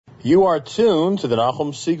You are tuned to the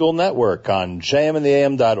Nachum Segal Network on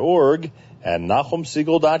jmintheam.org and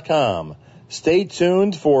NachumSegal.com. Stay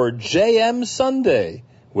tuned for JM Sunday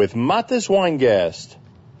with Matis Weingast.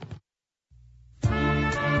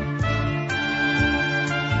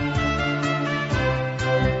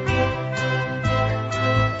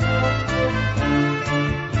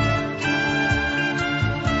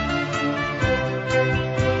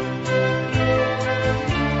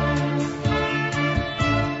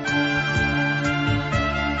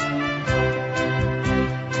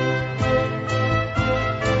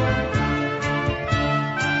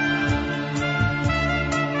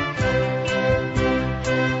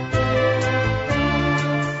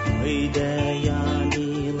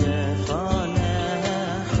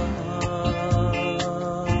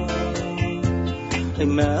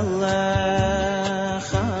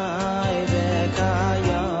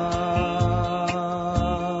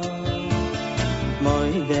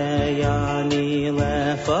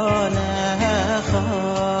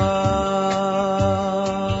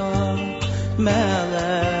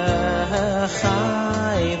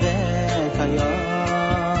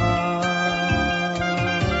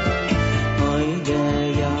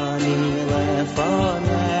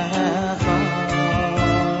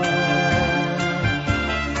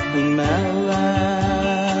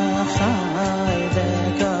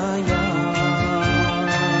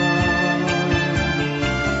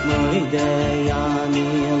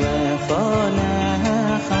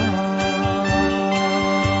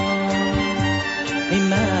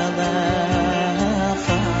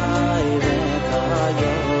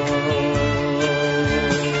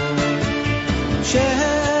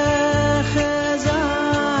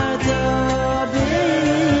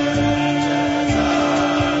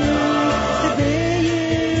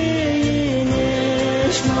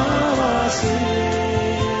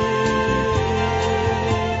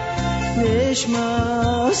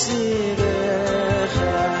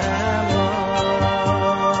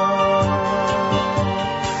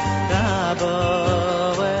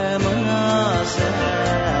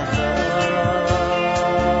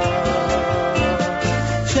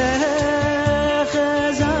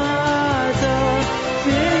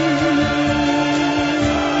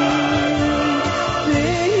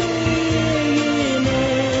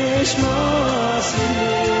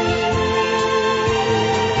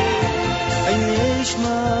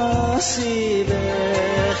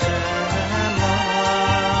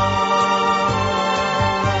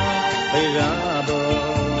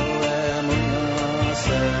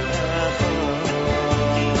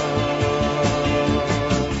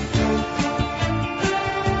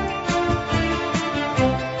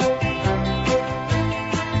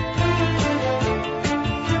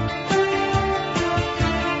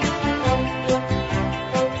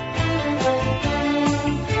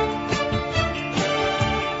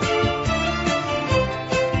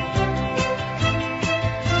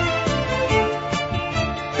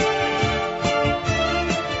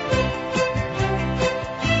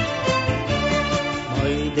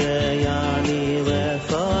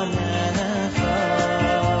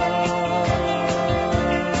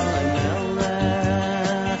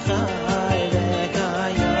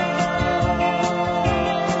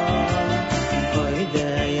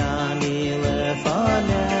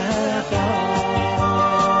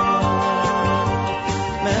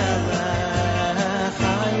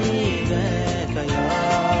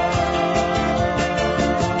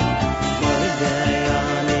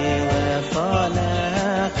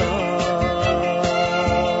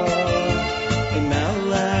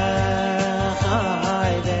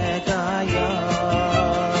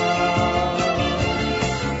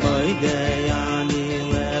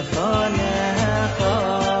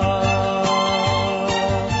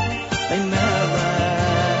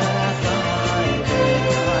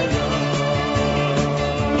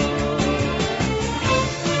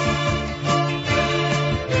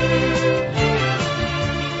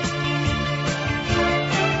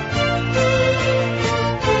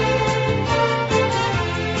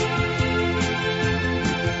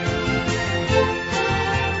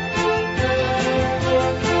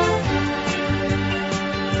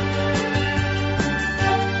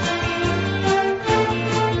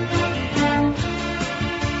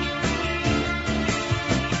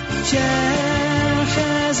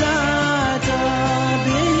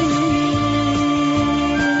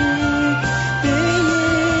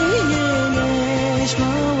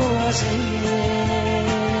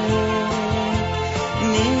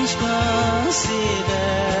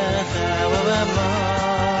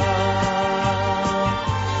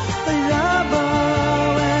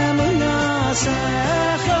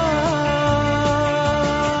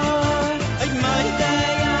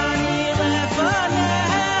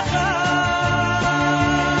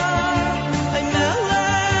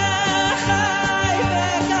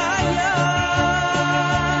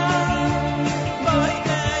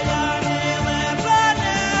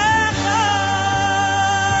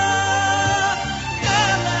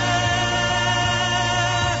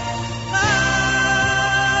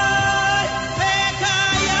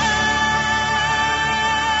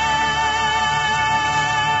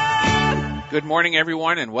 Good morning,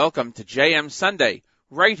 everyone, and welcome to JM Sunday,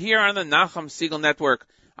 right here on the Nachum Segal Network.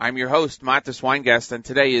 I'm your host, Matis Weingast, and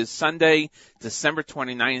today is Sunday, December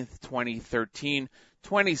 29th, 2013,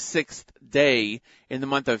 26th day in the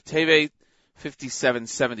month of Tevet,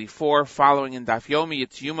 5774. Following in Daf Yomi,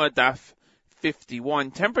 it's Yuma Daf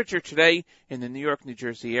 51. Temperature today in the New York, New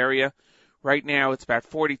Jersey area. Right now, it's about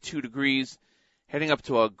 42 degrees, heading up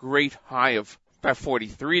to a great high of about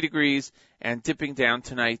 43 degrees, and dipping down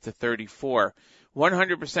tonight to 34.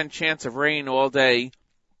 100% chance of rain all day,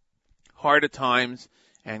 hard at times,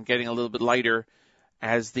 and getting a little bit lighter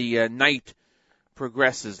as the night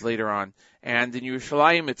progresses later on. And in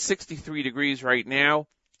Yerushalayim, it's 63 degrees right now,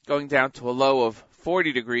 going down to a low of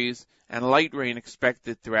 40 degrees, and light rain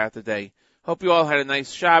expected throughout the day. Hope you all had a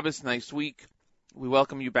nice Shabbos, nice week. We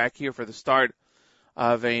welcome you back here for the start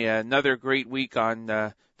of another great week on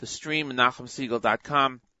the stream at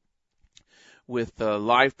NachumSegal.com with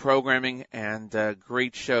live programming and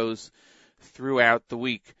great shows throughout the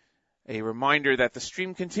week. A reminder that the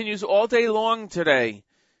stream continues all day long today,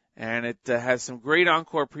 and it has some great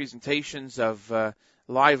encore presentations of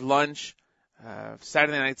live lunch,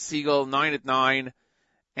 Saturday Night Segal, 9 at 9,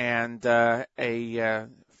 and a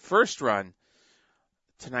first run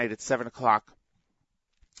tonight at 7 o'clock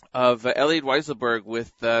of Elliot Weiselberg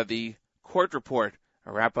with the Court Report,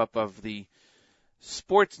 a wrap-up of the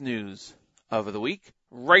sports news of the week,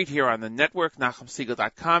 right here on the network,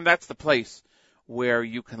 NachumSegal.com. That's the place where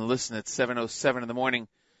you can listen at 7:07 in the morning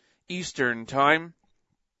Eastern Time.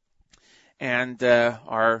 And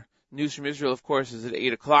our news from Israel, of course, is at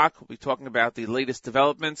 8 o'clock. We'll be talking about the latest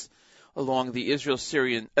developments along the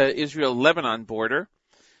Israel-Lebanon border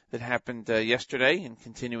that happened yesterday and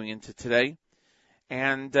continuing into today.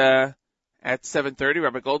 And at 7:30,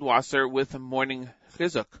 Rabbi Goldwasser with a morning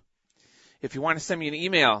chizuk. If you want to send me an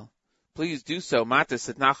email, please do so, Matis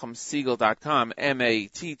at NachumSegal.com,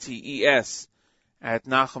 MATTES at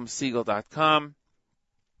NachumSegal.com.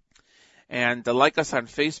 And like us on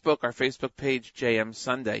Facebook, our Facebook page, JM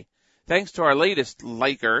Sunday. Thanks to our latest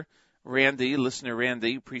liker, Randy, listener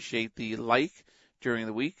Randy. Appreciate the like during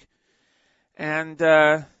the week. And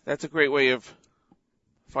that's a great way of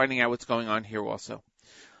finding out what's going on here also.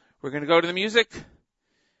 We're going to go to the music.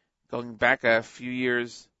 Going back a few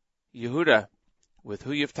years, Yehuda with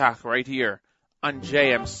Hu Yiftach right here on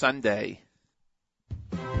JM Sunday.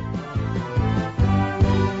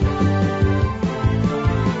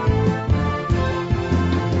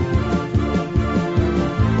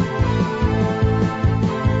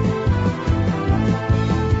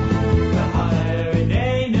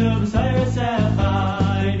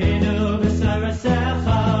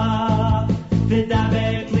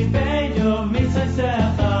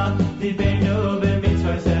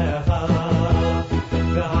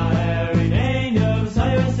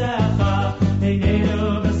 Secha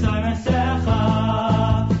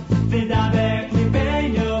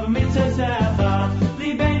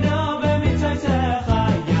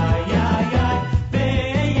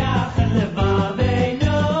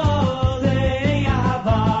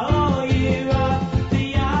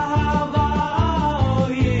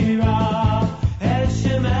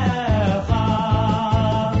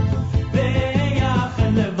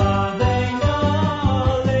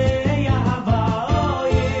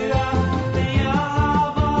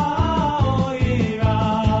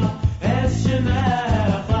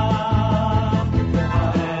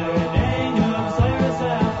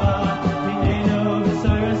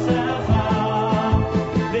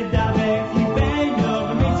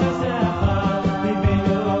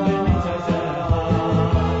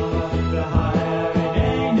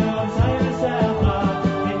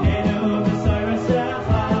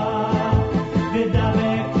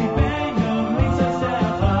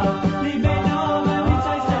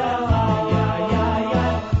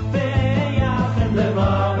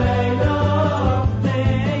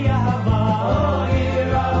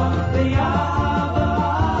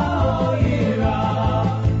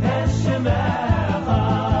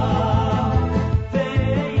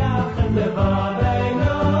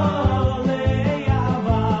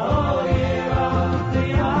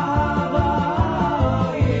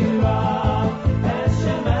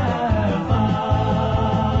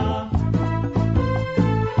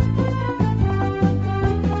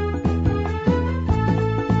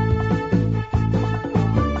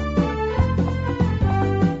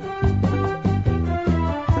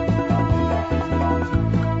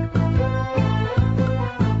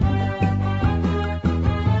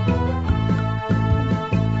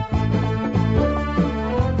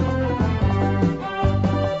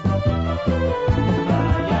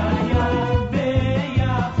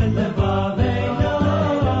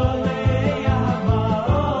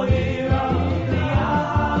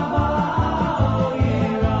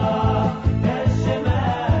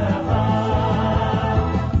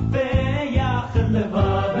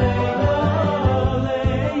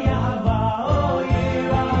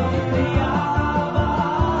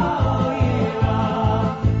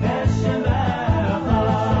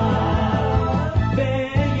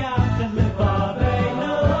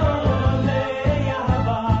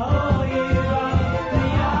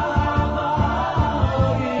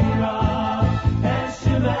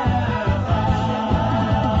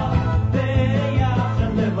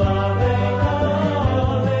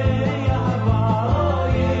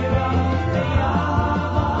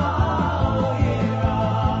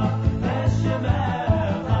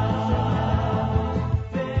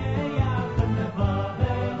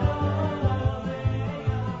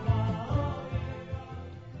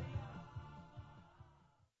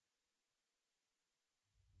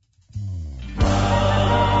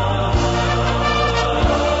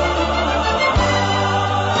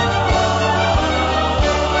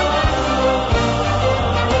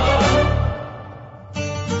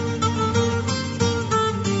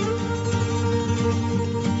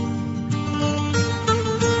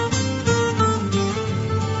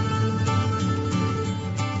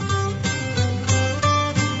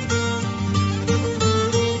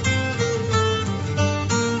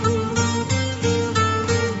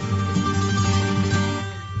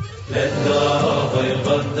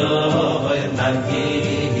Avodoy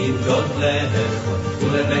Nagid Godlech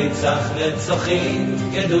Ulenetzach Netzachim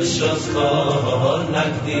Kedushos Chol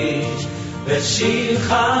Nagdish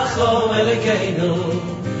V'shivchacho Elekeinu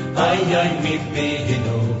Hayay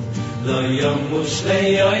Mipinu Lo Yomush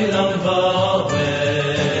Le'olam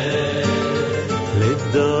V'omer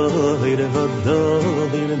Ledoy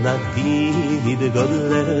Revodoy Nagid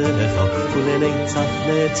Godlech Ulenetzach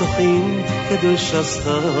Netzachim Kedushos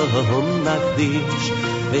Chol Nagdish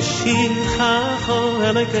V'shivchacho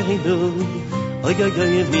Elekeinu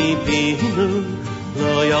Hayay Mipinu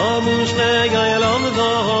Lo Yomush Le'olam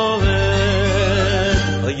V'omer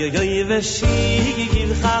Oy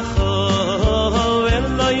v'shivchacho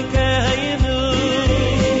Elokeinu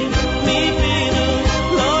Mipinu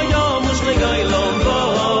Lo yomush le'olam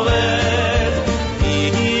v'omer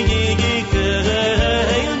Yigikei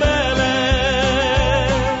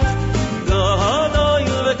melech Gadoy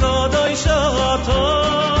v'kadosh atov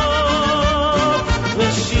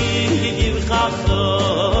V'shivchacho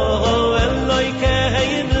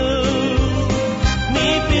Elokeinu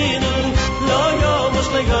Mipinu Lo yomush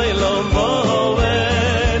le'olam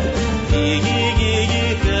v'omer Yigikei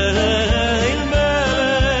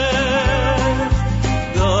melech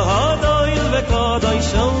Gadoy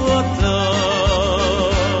v'kadosh atov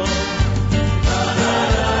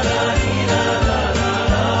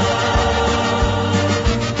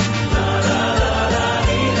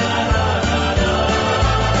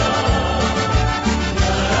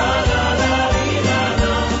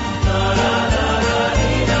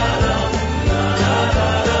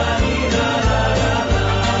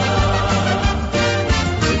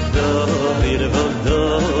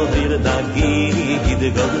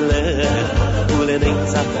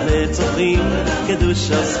Ulenetzach Netzachim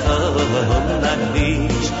Kedushos Chol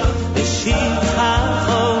Nagdish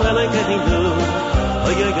V'shivchacho Elokeinu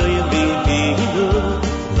Hayay Mipinu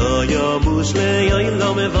Lo Yomush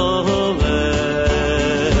Le'olam V'omer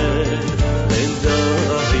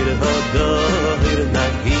Ledoy Revodoy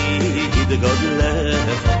Nagid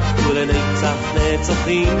Godlech Ulenetzach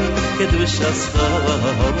Netzachim Kedushos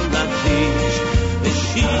Chol Nagdish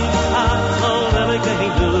V'shivchacho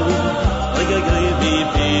Elokeinu Hayay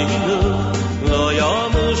Mipinu Lo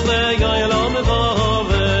Yomush Le'olam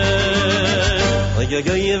V'omer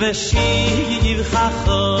Hayay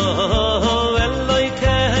v'shivchacho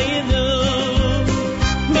Elokeinu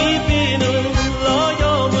Mipinu Lo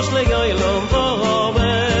Yomush Le'olam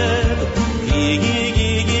V'omer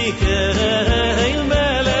Yigikei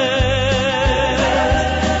melech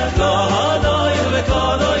Gadoy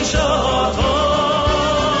v'kadosh atov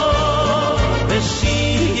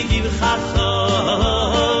V'shivchacho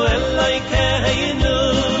Elokeinu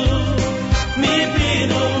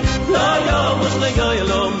Mipinu Lo yomush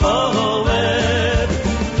le'olam v'omer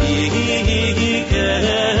Yigikei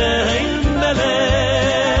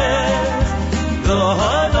melech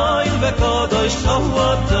Gadoy v'kadosh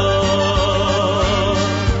atov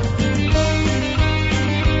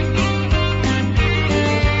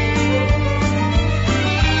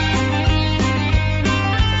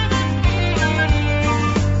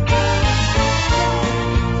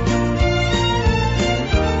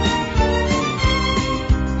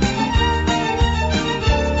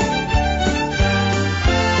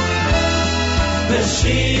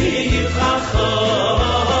V'shivchacho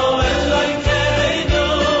Elokeinu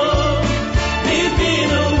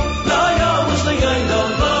Mipinu Lo yomush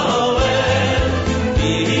le'olam v'omer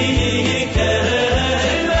Yigikei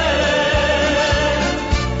melech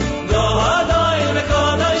Gadoy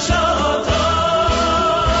v'kadosh atov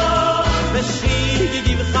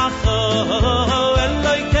V'shivchacho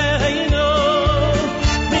Elokeinu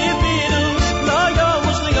Mipinu Lo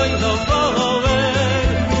yomush le'olam v'omer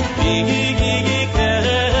Yigikei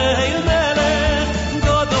melech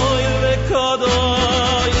Gadoy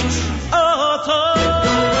v'kadosh atov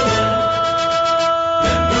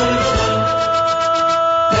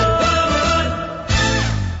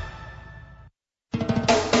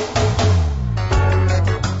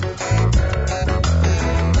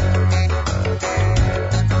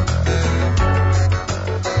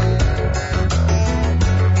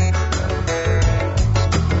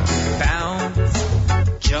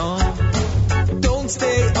Bounce, jump, don't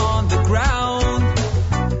stay on the ground.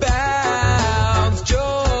 Bounce,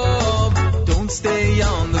 jump, don't stay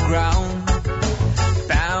on the ground.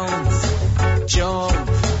 Bounce, jump,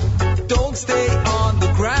 don't stay on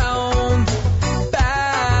the ground.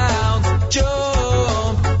 Bounce,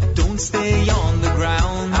 jump, don't stay on the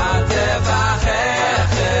ground.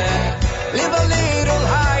 Live a little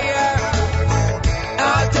higher.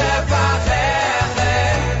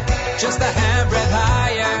 Just a handbreadth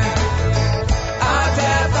higher.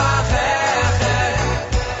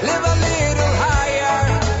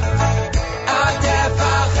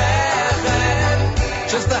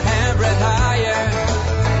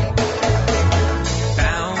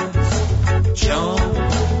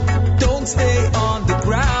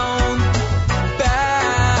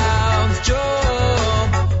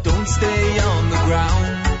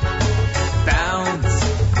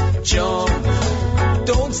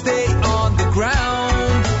 don't stay on the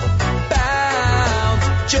ground.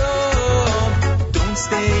 Bounce, jump, don't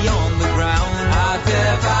stay on the ground.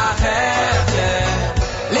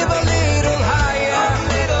 Live a little higher,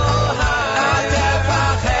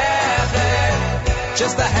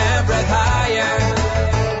 just a handbreadth higher.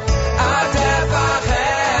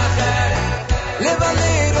 Live a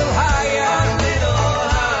little higher,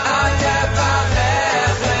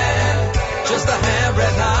 just a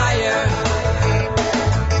handbreadth higher.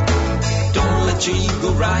 Don't let your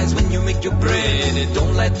ego rise when you make your bread, and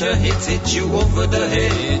don't let the hits hit you over the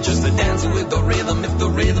head. Just a dance with the rhythm if the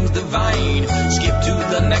rhythm's divine. Skip to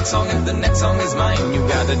the next song if the next song is mine. You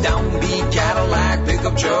got a downbeat Cadillac,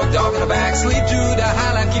 pickup truck, dog in the back. Sleep through the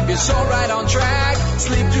high life, keep your soul right on track.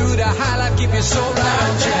 Sleep through the high life, keep your soul right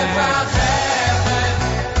on track.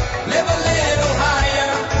 Live a little higher.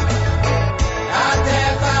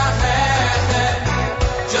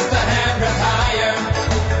 Just a handbreadth higher.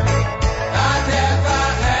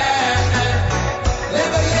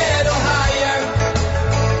 Live a little higher.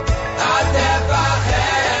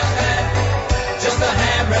 Just a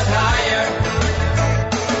handbreadth higher.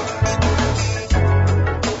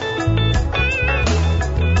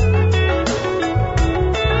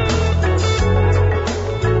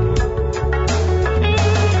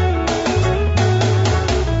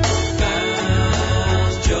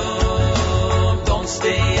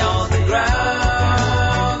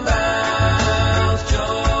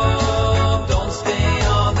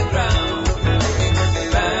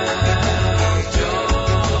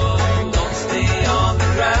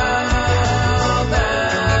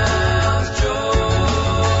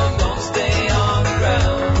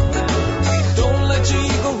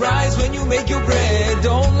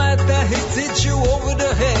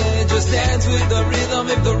 Dance with the rhythm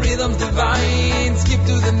if the rhythm's divine. Skip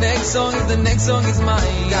to the next song if the next song is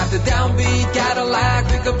mine. Got the downbeat Cadillac,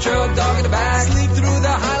 pickup truck, dog in the back. Sleep through the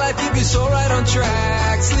high life, keep your soul right on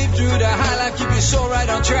track. Sleep through the high life, keep your soul right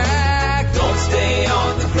on track. Don't stay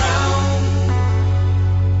on the ground.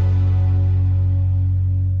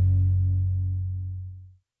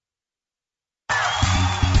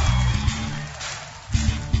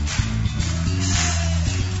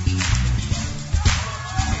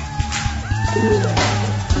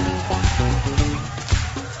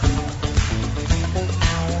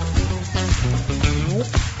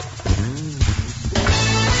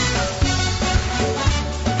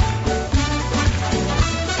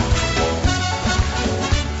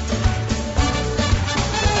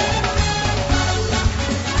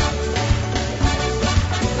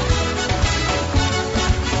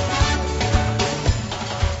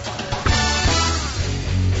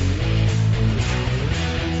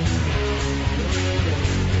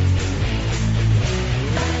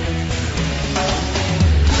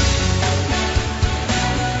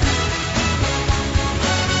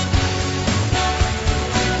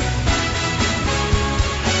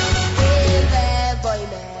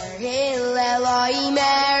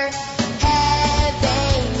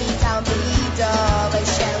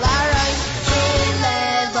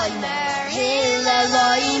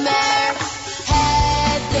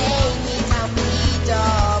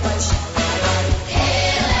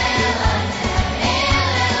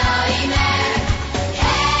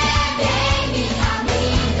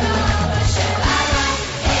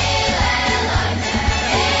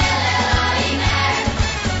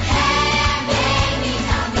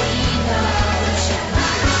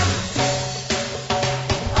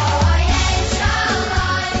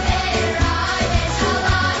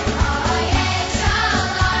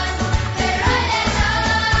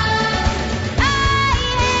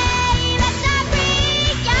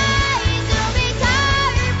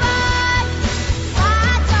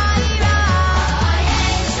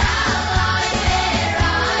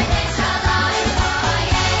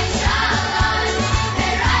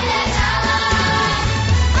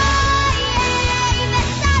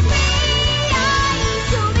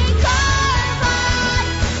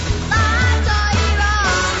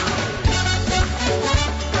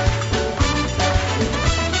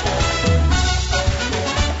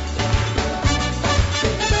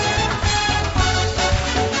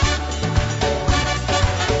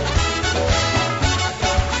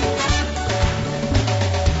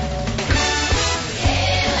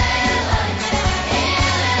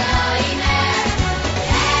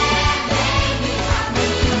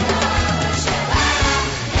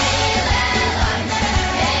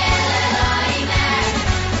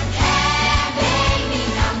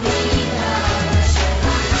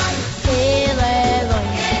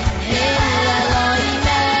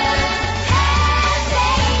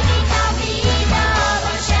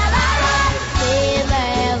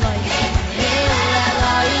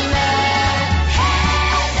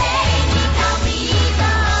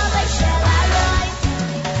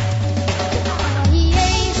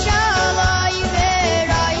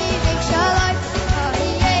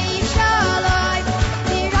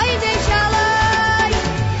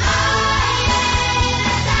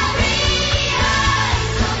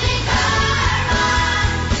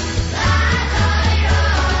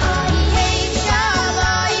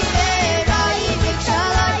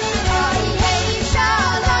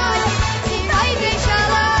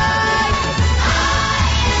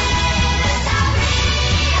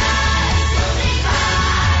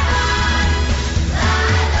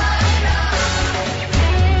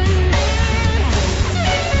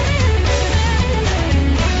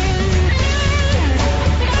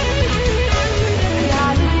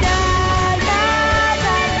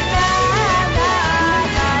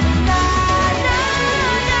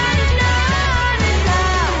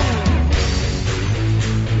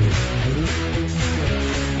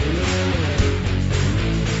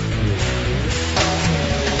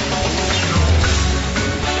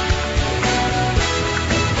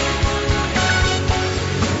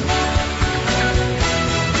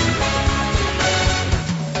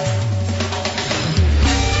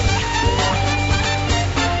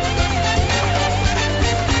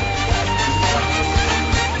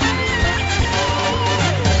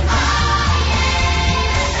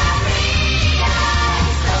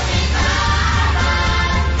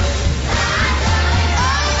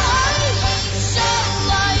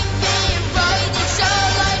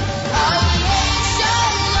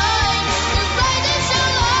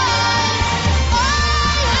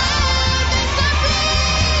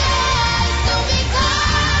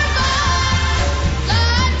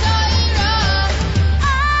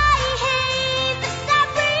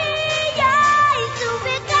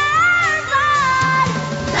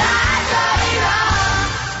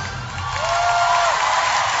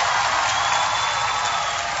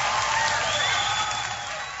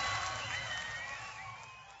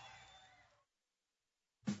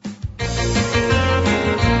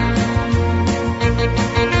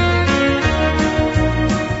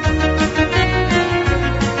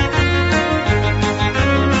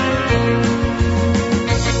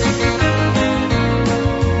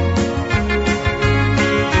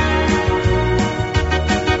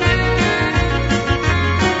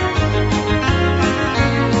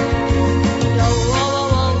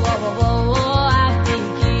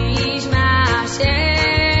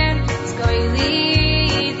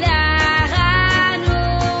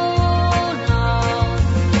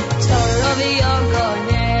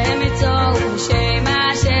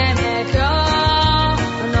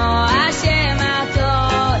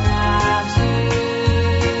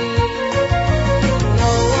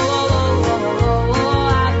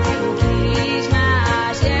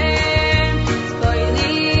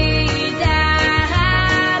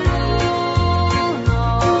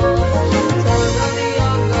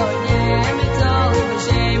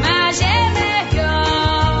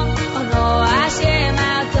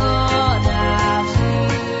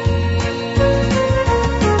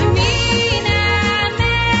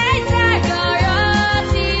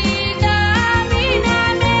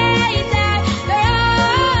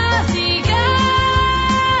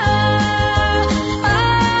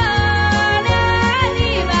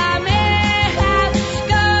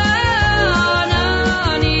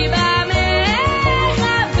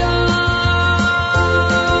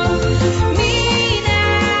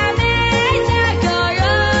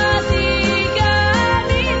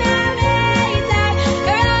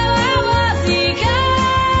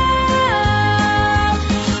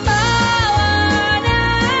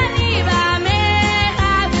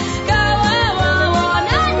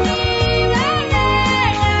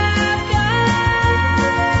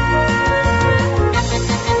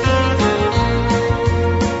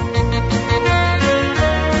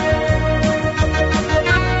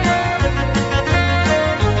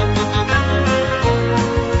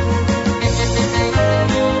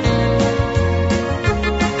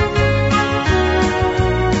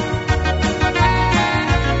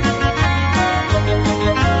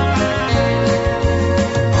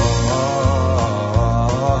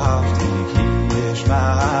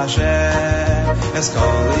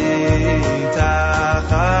 Eskoli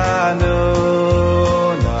tachanunan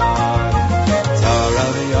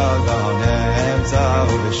Tarav yogonem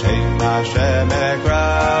Zahu b'shem Hashem ekra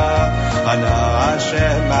Ana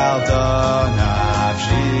Hashem alto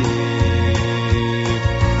nafshi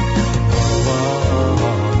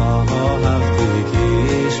Ohavti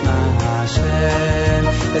kishma Hashem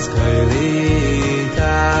Eskoli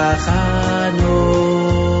tachanunan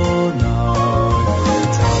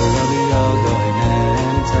Tarav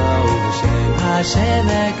yogonem Zahu b'shem Hashem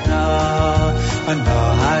ekra Ana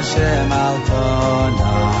Hashem alto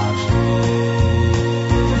nafshi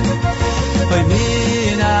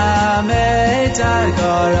Mina meitar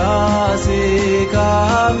karasika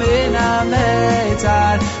Mina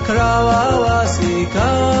meitar karawasika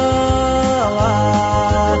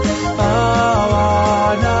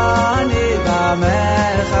Kawanani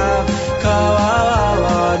bamerchav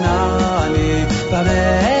Kawanani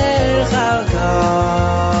bamerchav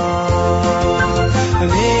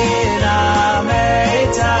Mina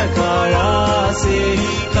meitar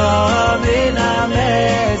karasika Mina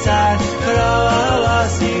meitar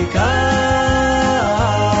karawasika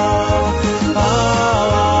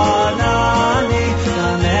Kawanani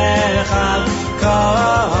bamerchav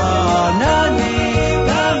Kawanani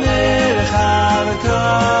bamerchav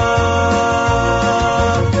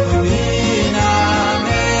Mina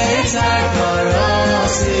meitar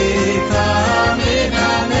karasika Mina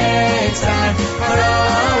meitar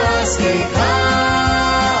karawasika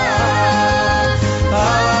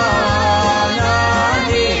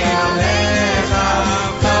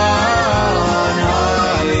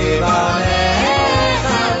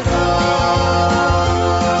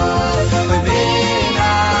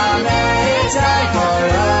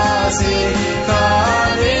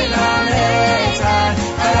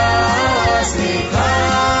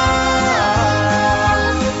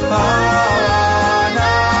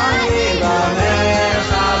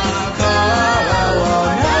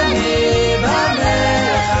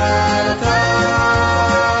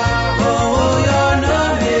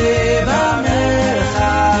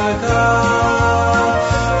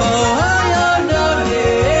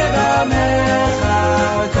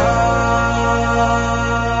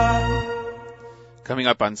Coming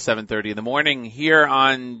up on 7:30 in the morning here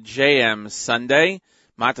on JM Sunday.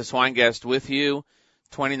 Matis Weingast with you,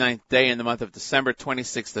 29th day in the month of December,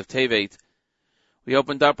 26th of Tevet. We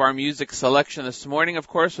opened up our music selection this morning, of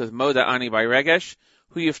course, with Moda Ani by Regesh,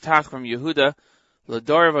 Hu Yiftach from Yehuda,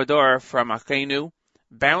 Lador Vador from Achenu,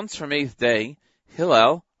 Bounce from 8th Day,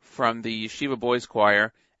 Hillel from the Yeshiva Boys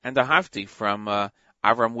Choir, and Ahavti from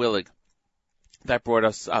Avram Willig. That brought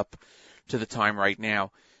us up to the time right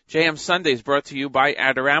now. JM Sunday is brought to you by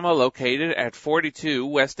Adorama, located at 42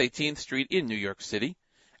 West 18th Street in New York City.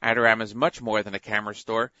 Adorama is much more than a camera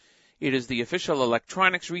store. It is the official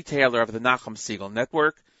electronics retailer of the Nachum Segal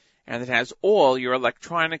Network, and it has all your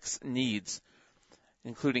electronics needs,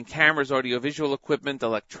 including cameras, audiovisual equipment,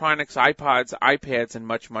 electronics, iPods, iPads, and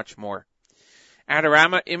much, much more.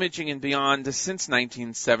 Adorama, imaging and beyond since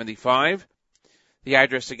 1975. The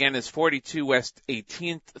address again is 42 West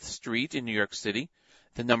 18th Street in New York City.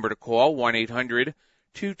 The number to call,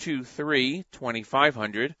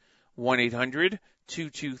 1-800-223-2500,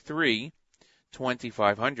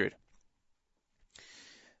 1-800-223-2500.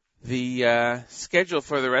 The schedule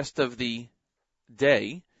for the rest of the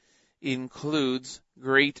day includes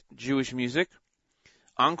great Jewish music,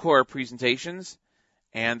 encore presentations,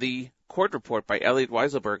 and the court report by Elliot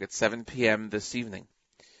Weiselberg at 7 p.m. this evening.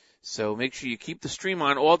 So make sure you keep the stream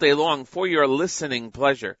on all day long for your listening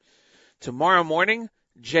pleasure. Tomorrow morning,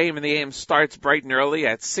 JM in the AM starts bright and early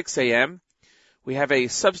at 6 a.m. We have a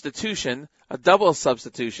substitution, a double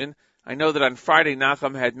substitution. I know that on Friday,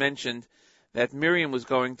 Nachum had mentioned that Miriam was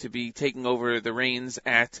going to be taking over the reins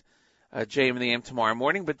at JM in the AM tomorrow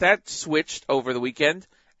morning, but that switched over the weekend,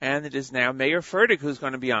 and it is now Mayor Fertig who's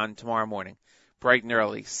going to be on tomorrow morning, bright and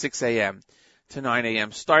early, 6 a.m. to 9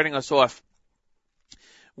 a.m., starting us off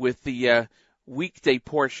with the weekday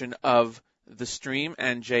portion of the stream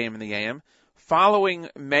and JM in the AM. Following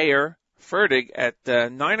Mayor Fertig at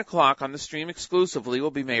 9 o'clock on the stream exclusively will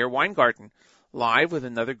be Mayor Weingarten, live with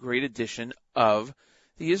another great edition of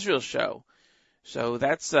the Israel Show. So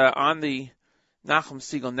that's on the Nachum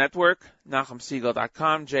Segal Network,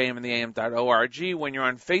 NachumSegal.com, jmintheam.org. When you're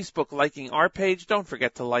on Facebook liking our page, don't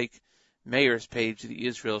forget to like Mayor's page, The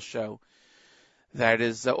Israel Show. That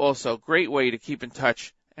is also a great way to keep in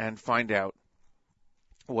touch and find out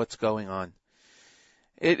what's going on.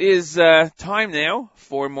 It is time now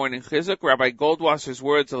for Morning Chizuk. Rabbi Goldwasser's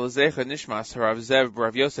words, Lezecha Nishmas, Harav Zev,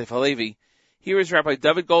 Rav Yosef Halevi. Here is Rabbi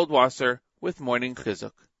David Goldwasser with Morning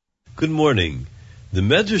Chizuk. Good morning. The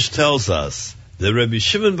Medrash tells us that Rabbi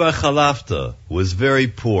Shimon bar Chalafta was very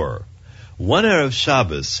poor. One Erev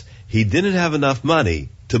Shabbos, he didn't have enough money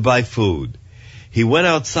to buy food. He went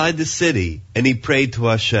outside the city and he prayed to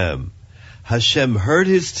Hashem. Hashem heard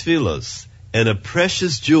his tefillos, and a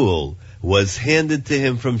precious jewel was handed to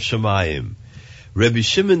him from Shemayim. Rabbi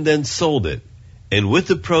Shimon then sold it, and with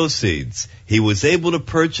the proceeds, he was able to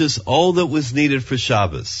purchase all that was needed for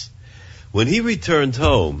Shabbos. When he returned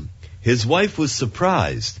home, his wife was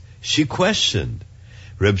surprised. She questioned.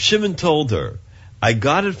 Reb Shimon told her, "I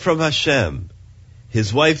got it from Hashem."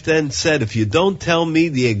 His wife then said, "If you don't tell me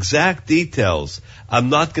the exact details, I'm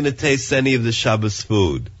not going to taste any of the Shabbos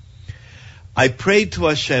food." "I prayed to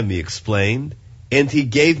Hashem," he explained, "and he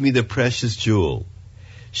gave me the precious jewel."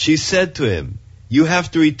 She said to him, "You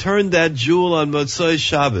have to return that jewel on Motzei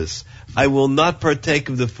Shabbos. I will not partake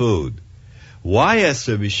of the food." "Why?" asked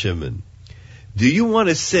Rabbi Shimon. "Do you want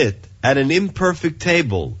to sit at an imperfect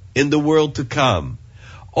table in the world to come?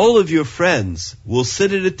 All of your friends will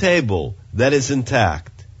sit at a table that is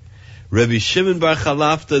intact." Rabbi Shimon bar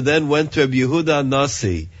Chalafta then went to Rabbi Yehuda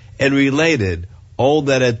Nasi and related all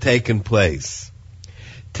that had taken place.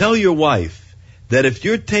 "Tell your wife that if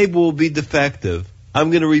your table will be defective, I'm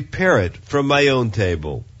going to repair it from my own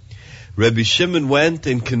table." Rabbi Shimon went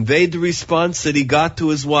and conveyed the response that he got to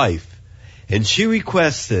his wife, and she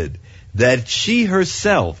requested that she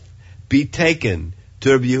herself be taken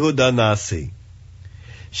to Rabbi Yehuda Nasi.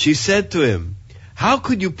 She said to him, "How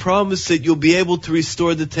could you promise that you'll be able to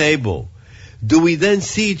restore the table? Do we then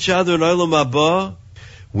see each other in Olam Haba?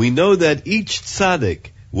 We know that each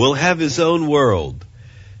tzaddik will have his own world."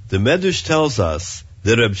 The Medrash tells us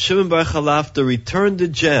that Reb Shimon bar Chalafta returned the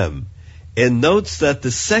gem and notes that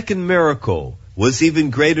the second miracle was even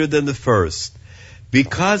greater than the first,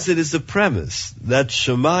 because it is a premise that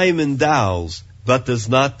Shemayim endows but does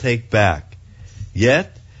not take back.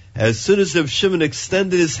 Yet, as soon as Reb Shimon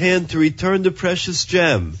extended his hand to return the precious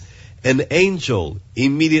gem, an angel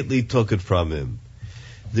immediately took it from him.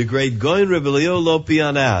 The great Goyen Rebbe Eliyahu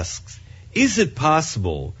Lopian asks, is it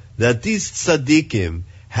possible that these tzaddikim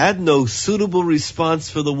had no suitable response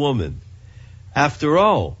for the woman? After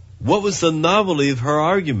all, what was the novelty of her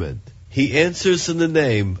argument? He answers in the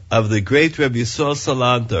name of the great Rebbe Yisrael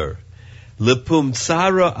Salanter, Lepum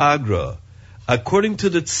Tzara Agra. According to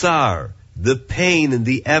the Tsar, the pain and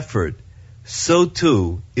the effort, so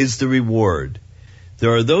too is the reward.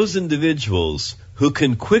 There are those individuals who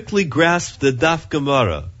can quickly grasp the Daf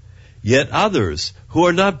Gemara, yet others who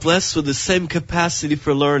are not blessed with the same capacity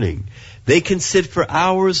for learning. They can sit for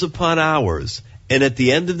hours upon hours, and at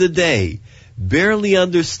the end of the day, barely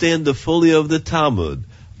understand the folio of the Talmud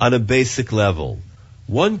on a basic level.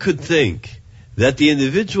 One could think that the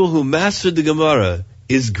individual who mastered the Gemara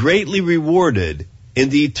is greatly rewarded in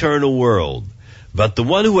the eternal world, but the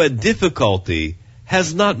one who had difficulty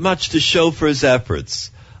has not much to show for his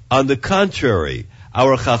efforts. On the contrary,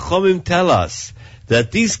 our Chachomim tell us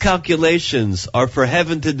that these calculations are for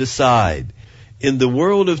heaven to decide. In the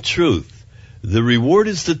world of truth, the reward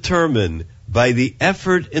is determined by the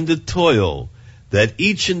effort and the toil that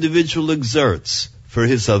each individual exerts for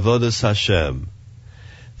his avodas Hashem.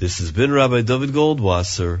 This has been Rabbi David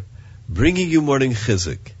Goldwasser, bringing you morning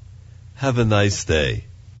chizuk. Have a nice day.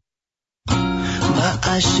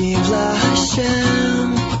 Ma'ashiv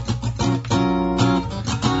LaHashem,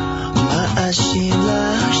 Ma'ashiv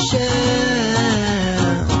LaHashem,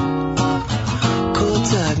 Kol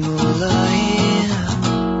Tagmul Lahim,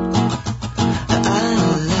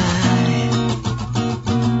 Alai.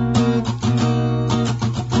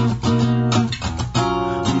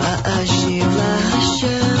 Ma'ashiv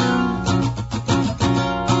LaHashem,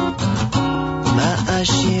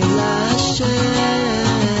 Ma'ashiv LaHashem,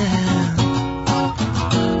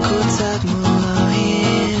 Kol Tagmul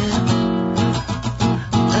Lahim,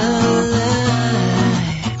 Alai.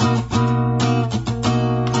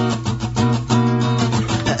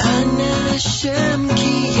 Ana Hashem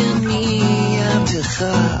ki ani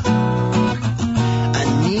abdecha,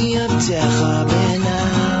 ani abdecha ben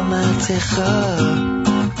amatecha,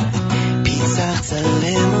 pitzachta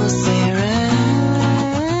lemoserai,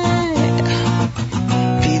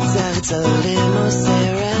 pitzachta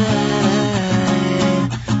lemoserai.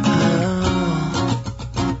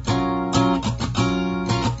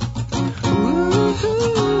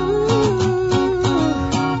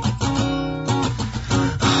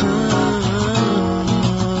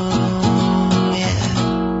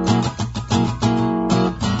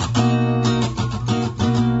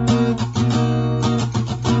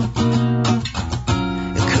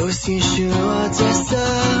 Yeshua Tessa,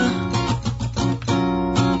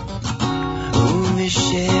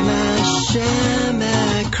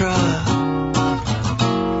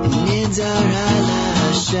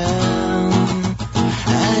 Hashem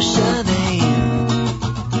Hashavim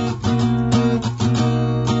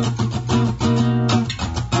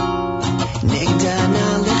Nigdana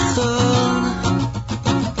Lichol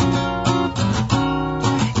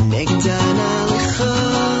Nigdana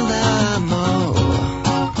Lichol Amo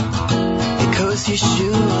Ekos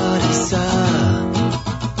Yeshua Risa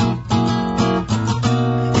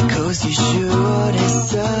Ekos Yeshua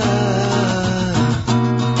Risa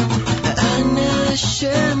Ana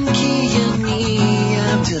Hashem Ki Ani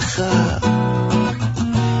Abdecha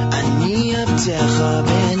Ani Abdecha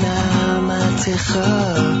Ben Amatecha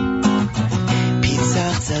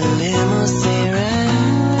Pitzach Tzalem Oserai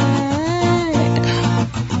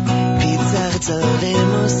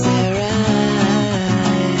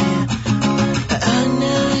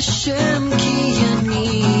Ana Hashem Ki Ani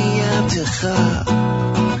Abdecha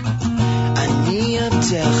Ani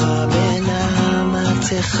Abdecha Ben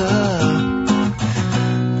Amatecha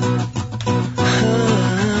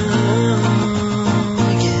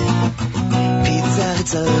Pitzach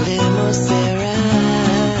Tzalem Oserai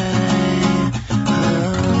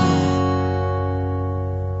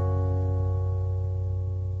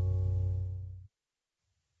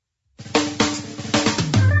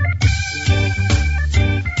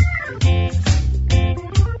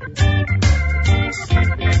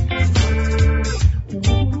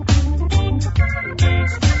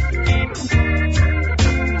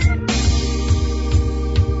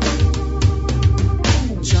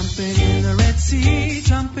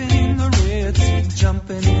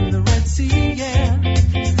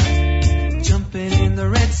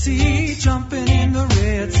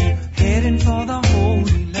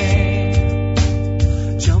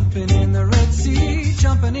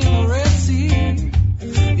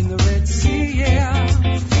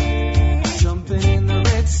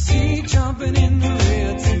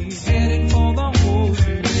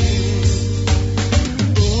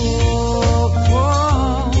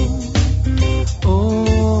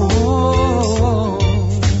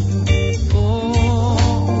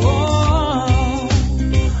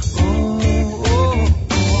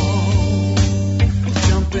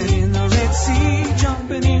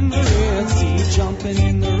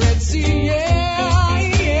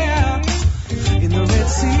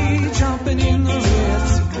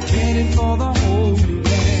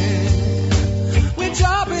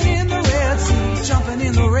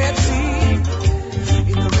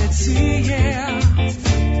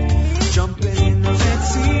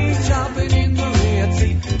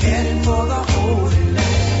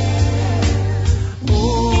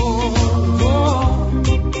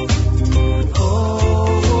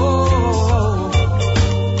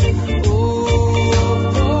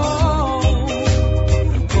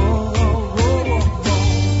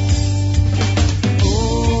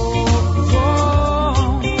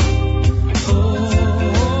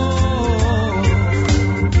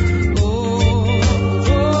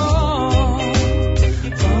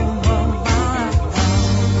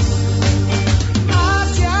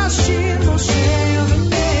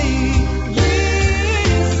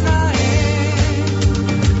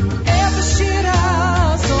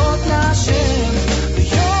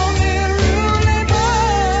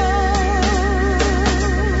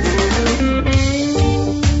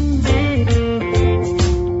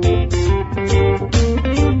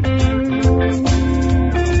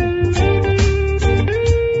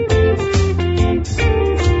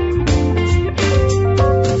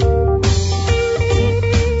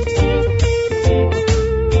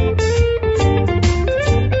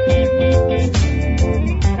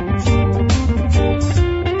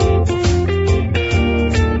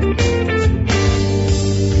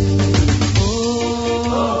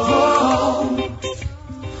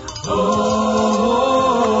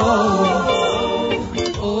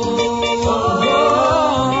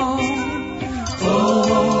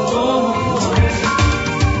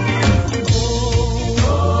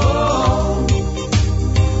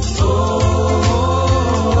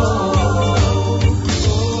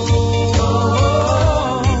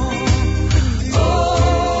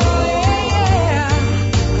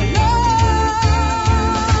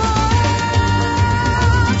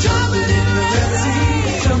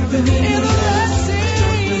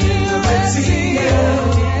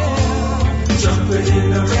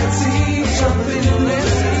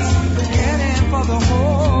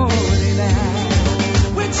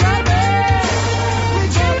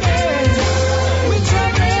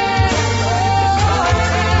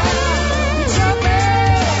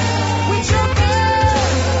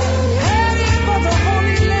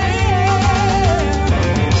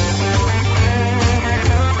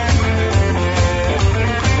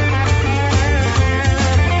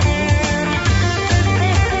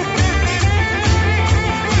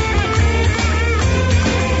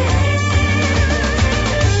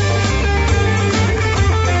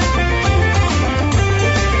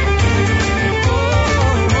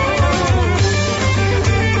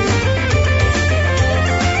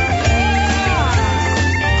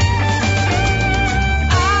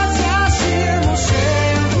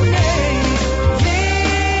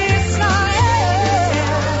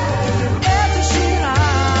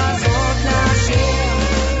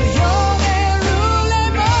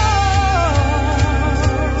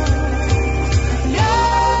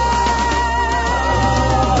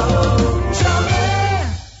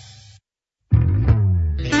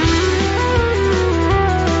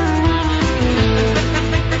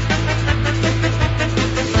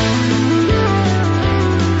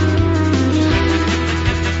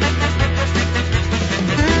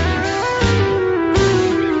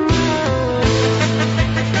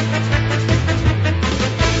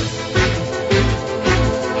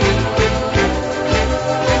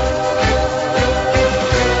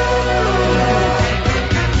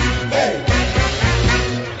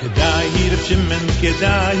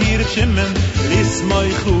kedai Reb Shimon lismoi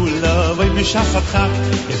chula vay b'shasat chag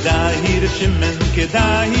kedai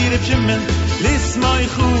Reb Shimon lismoi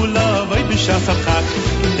chula vay b'shasat chag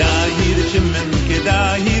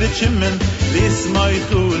kedai Reb Shimon lismoi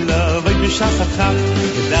chula vay b'shasat chag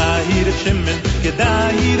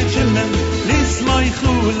kedai Reb Shimon lismoi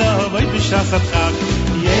chula vay b'shasat chag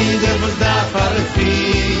jeder was da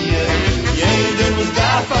farfie jeder was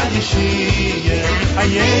da fayshie a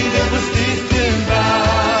jeder was dichten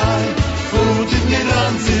bei Food in mir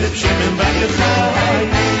an Reb Shimon bei Chai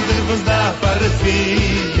jeder was da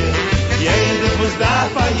farfie jeder was da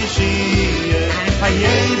fayshie a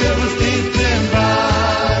jeder was dichten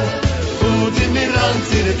bei Food in mir an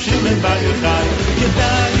Reb Shimon bei Chai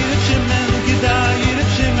kedai Reb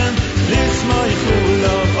Shimon lismoi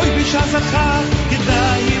chula oy b'shasat chag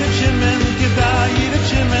kedai Reb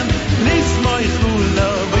Shimon lismoi chula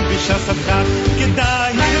oy b'shasat chag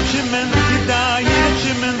kedai Reb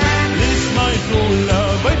Shimon lismoi chula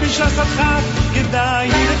oy b'shasat chag kedai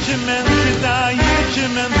Reb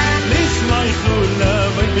Shimon lismoi chula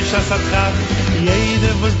oy b'shasat chag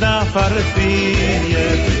jeder was da farfie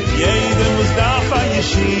jeder was da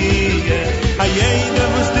fayshie a jeder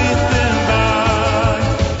was dichten bei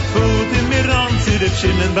Food in mir an Reb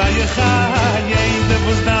Shimon bei Chai jeder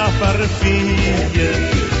was da farfie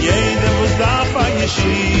jeder was da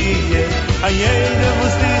fayshie a jeder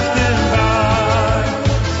was dichten bei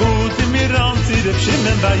Food in mir an Reb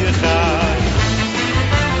Shimon bei Chai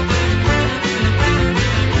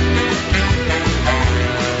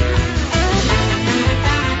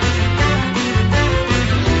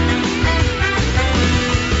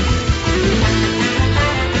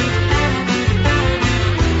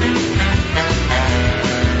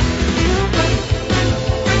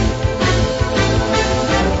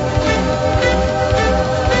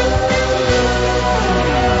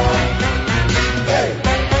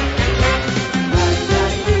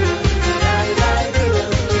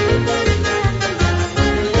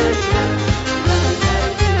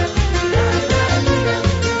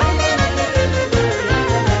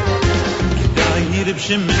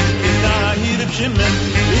Reb Shimon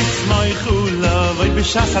lismoi chula vay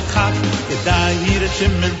b'shasat chag kedai Reb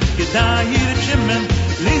Shimon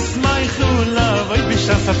lismoi chula vay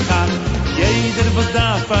b'shasat chag jeder was da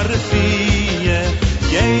farfie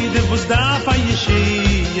jeder was da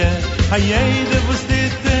fayshie a jeder was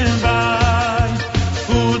ditten bei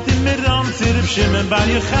Food in mir an Reb Shimon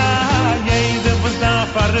bei Chai jeder was da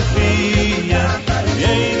farfie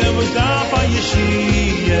jeder was da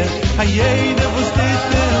fayshie a jeder was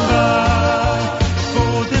ditten bei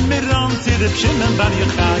Food in mir an Reb Shimon bei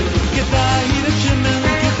Chai kedai Reb Shimon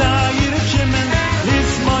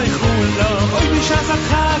lismoi chula oy b'shasat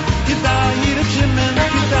chag kedai Reb Shimon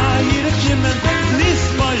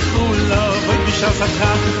lismoi chula oy b'shasat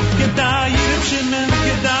chag kedai Reb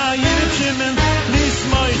Shimon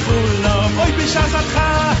lismoi chula oy b'shasat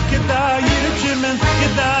chag kedai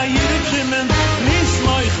Reb Shimon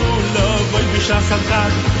lismoi chula oy b'shasat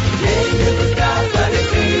chag jeder was da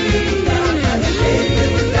farfie jeder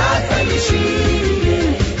was da fayshie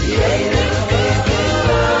jeder was dichten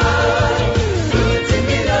bei Food in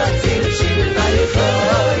mir an Reb Shimon bei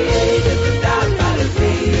Chai jeder was da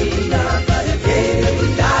farfie jeder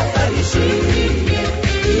was da fayshie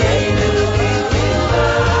jeder was dichten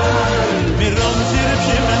bei mir an Reb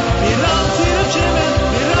Shimon bei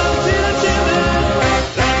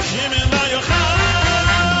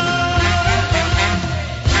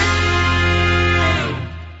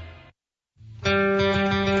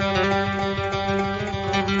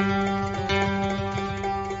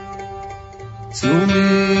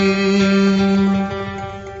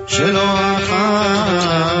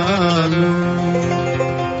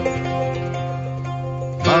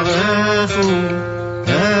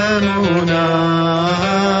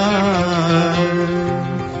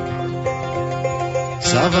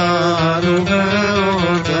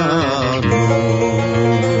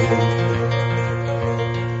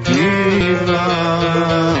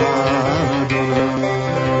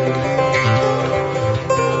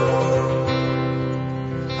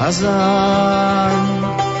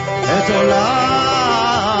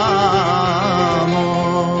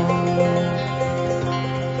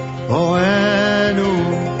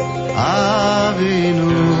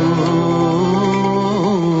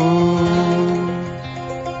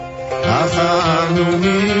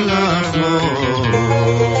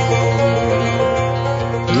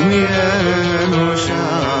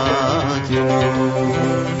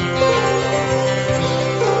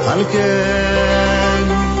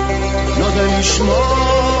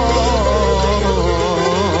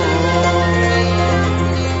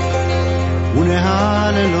ונהר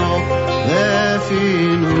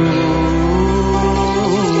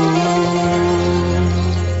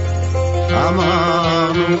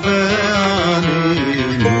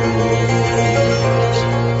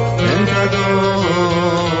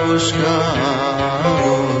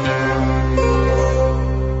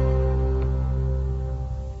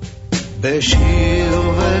בשיר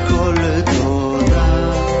וכל תודה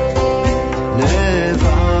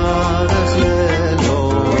נברך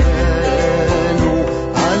לאלוהינו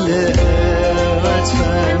על ארץ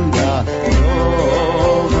חמדה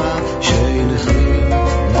טובה שהנחיל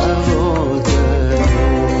לאבותינו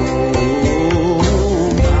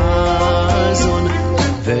מזון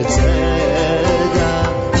וצדק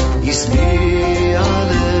השביע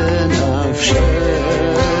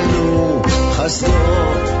לנפשנו חסדו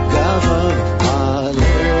גבר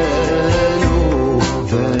עלינו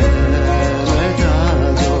ומת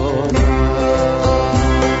אדוני.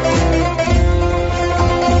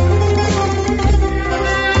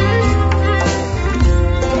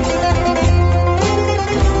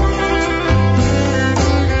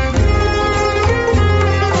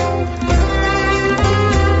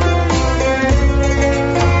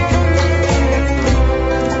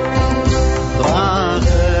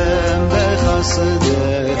 רחם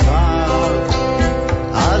וחסדך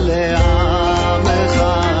על עמך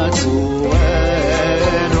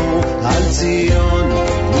צורנו, על ציון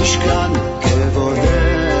משכן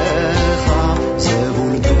כבודך,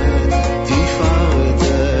 זבול בית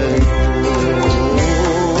תפארתנו.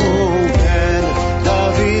 בן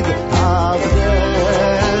דוד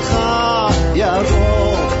עבדך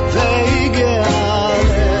יבוא ויגע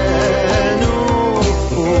עלינו,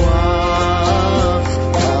 רוח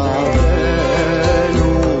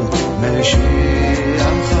אבנו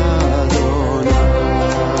משיח אדוני.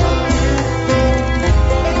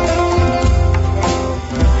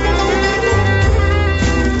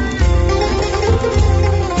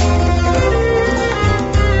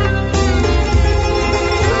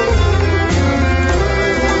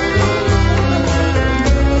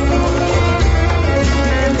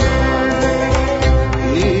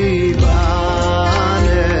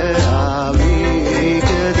 ייבנה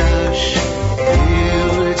המקדש,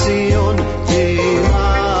 עיר ציון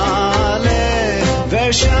תמלא,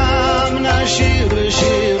 ושם נשיר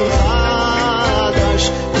שיר חדש,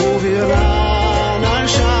 ובירנה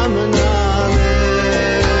שם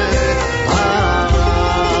נעלה.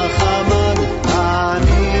 הרחמן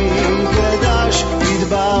הנקדש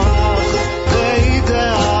יתברך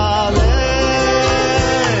ויתעלה,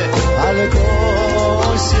 על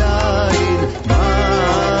כוס יין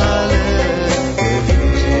מלא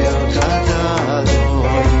בברכת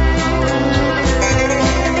אדוני.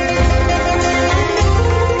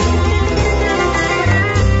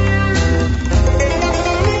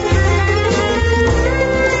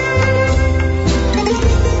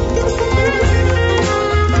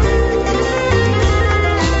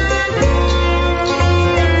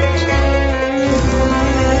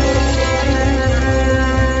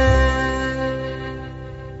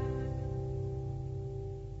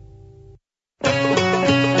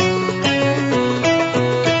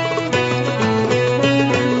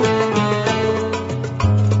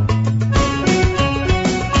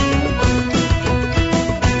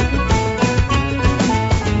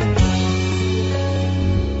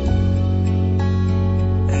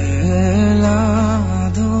 אל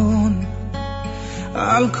האדון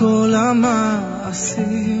על כל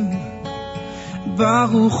המעשים,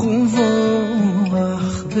 ברוך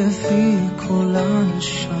ובורך בפי כל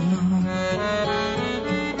הנשמה.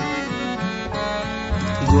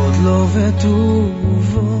 גודלו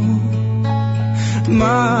וטובו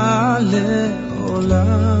מעלה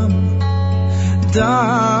עולם,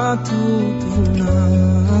 דעת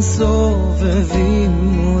ותבונה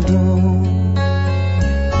סובבים עודו.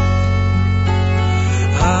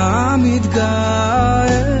 המתגאה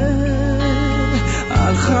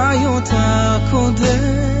על חיות הקודש,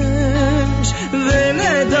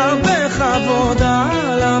 ונדע בכבוד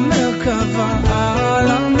על המרכבה, על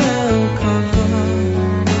המרכבה.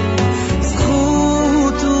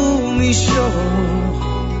 זכות ומישור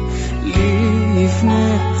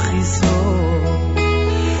לפני חיסור,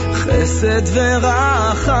 חסד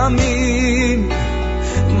ורחמים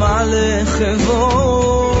מלא כבוד.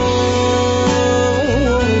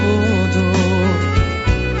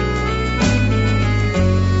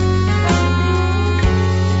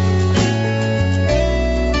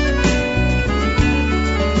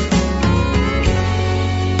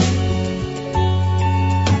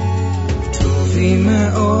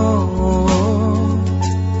 מאוד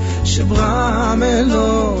שברם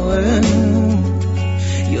אלוהינו,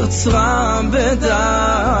 יוצרם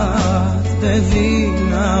בדעת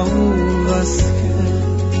בבינה ובשכל,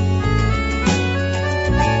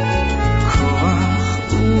 כוח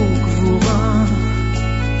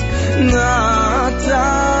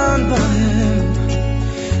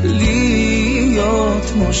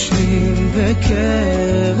נושמים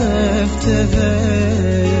בקרב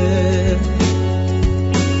תבל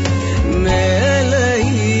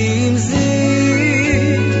מלאים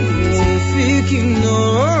זיפיקים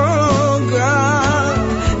נוגה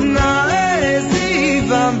נאה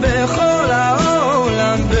זיווה בכל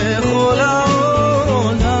העולם בכל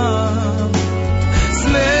העולם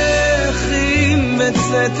שמחים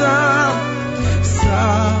בצאתם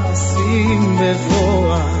ששים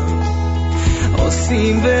בבואם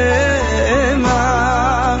עושים בהמה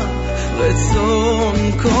רצון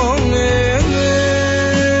קונה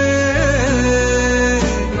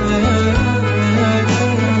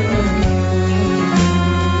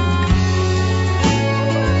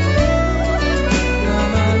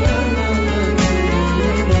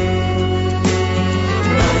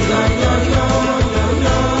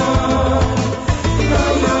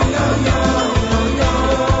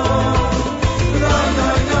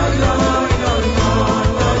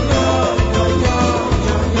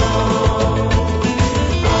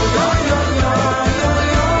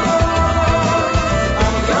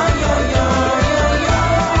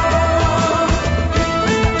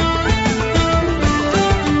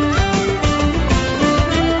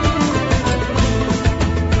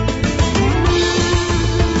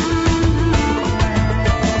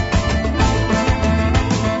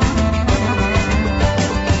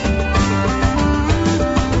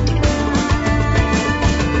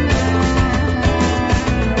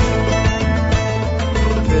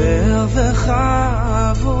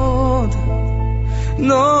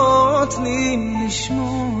נותנים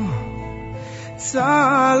לשמוע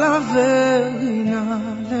צהלה ורינה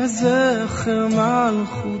לזכר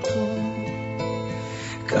מלכותו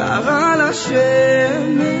קרא לשמש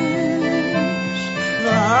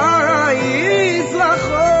והעיז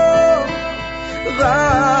לחור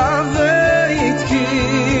רב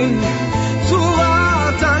והתקין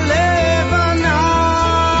צורת הלבנה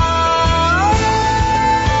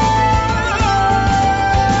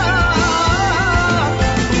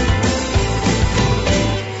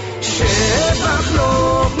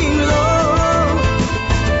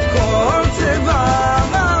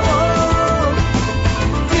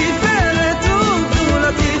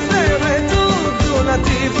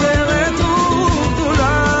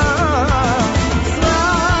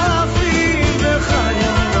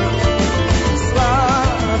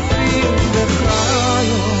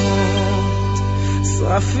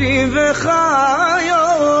שרפים וחיות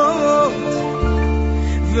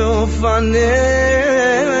ואופני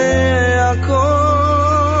הכל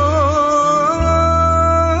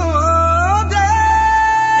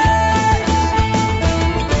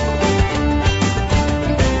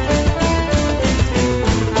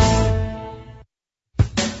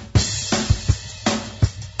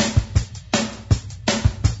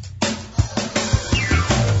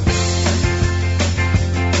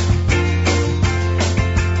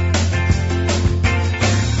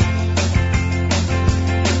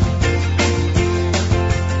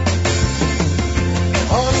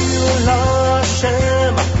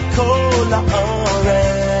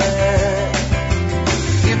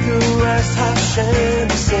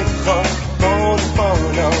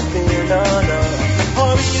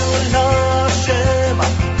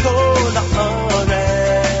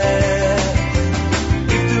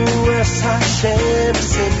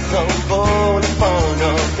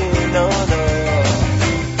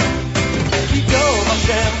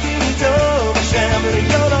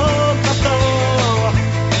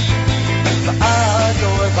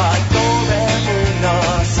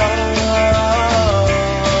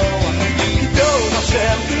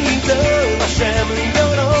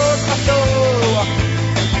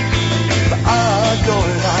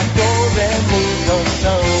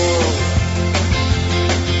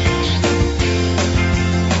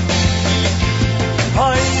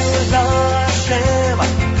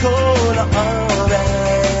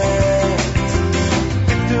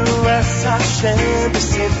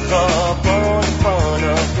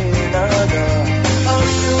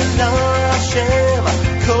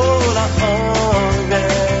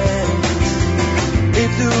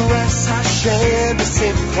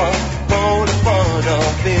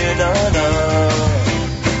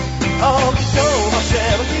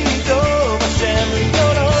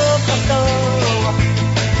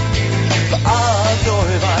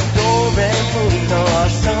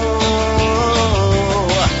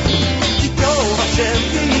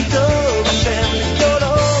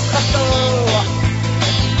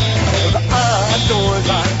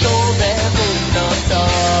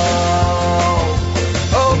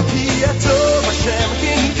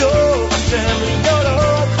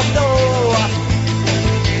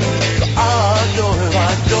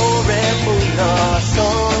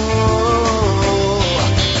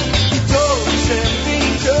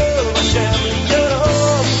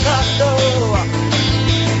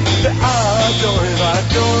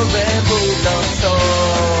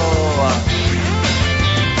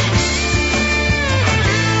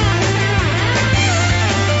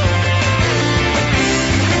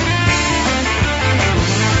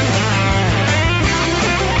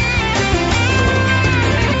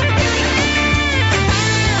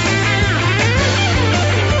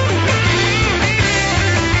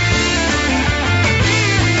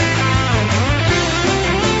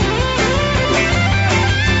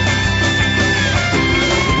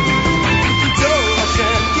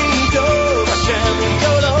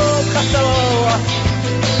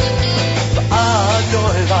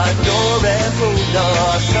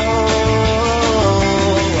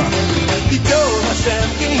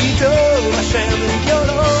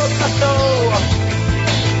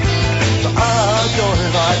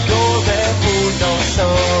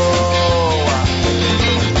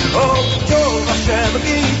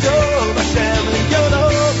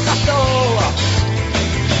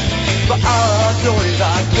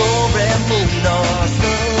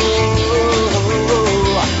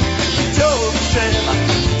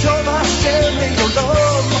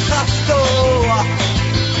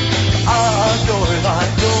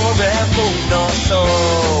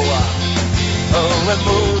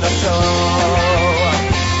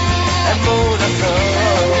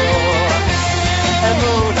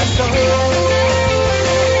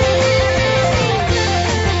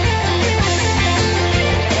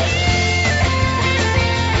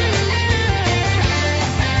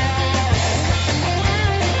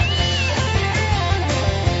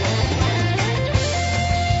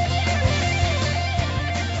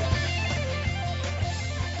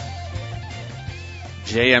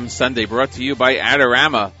JM Sunday brought to you by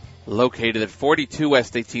Adorama, located at 42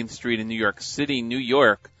 West 18th Street in New York City, New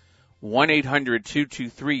York.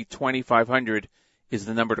 1-800-223-2500 is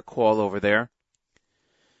the number to call over there.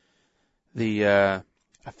 The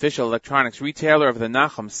official electronics retailer of the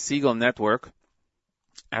Nachum Segal Network.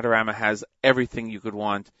 Adorama has everything you could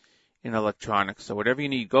want in electronics. So whatever you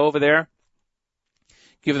need, go over there,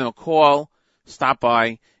 give them a call, stop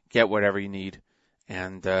by, get whatever you need,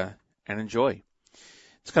 and enjoy.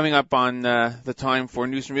 It's coming up on the time for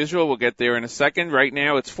News from Israel. We'll get there in a second. Right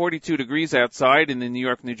now, it's 42 degrees outside in the New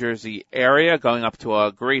York, New Jersey area, going up to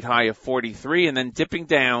a great high of 43, and then dipping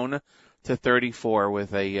down to 34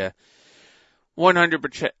 with a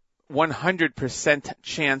 100%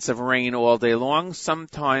 chance of rain all day long,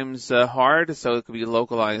 sometimes hard, so it could be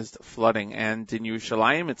localized flooding. And in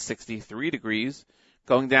Yerushalayim, it's 63 degrees,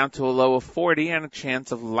 going down to a low of 40, and a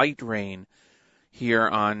chance of light rain here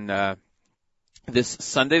on this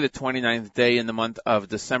Sunday, the 29th day in the month of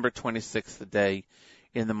December, 26th day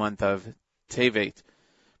in the month of Tevet.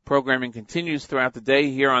 Programming continues throughout the day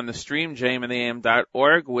here on the stream,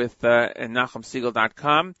 jmandtheam.org, with and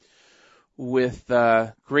NachumSegal.com, with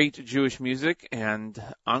great Jewish music and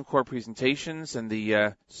encore presentations, and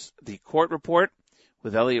the court report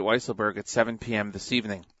with Elliot Weisselberg at 7 p.m. this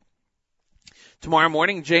evening. Tomorrow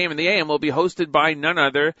morning, JM and the AM will be hosted by none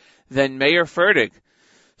other than Mayor Fertig.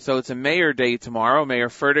 So it's a Mayor Day tomorrow. Mayor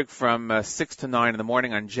Fertig from 6 to 9 in the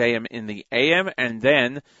morning on JM in the AM, and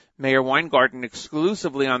then Mayor Weingarten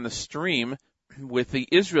exclusively on the stream with the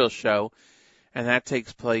Israel show, and that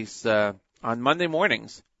takes place on Monday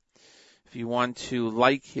mornings. If you want to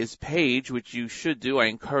like his page, which you should do, I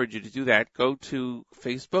encourage you to do that. Go to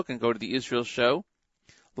Facebook and go to the Israel show.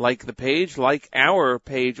 Like the page, like our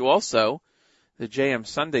page also, the JM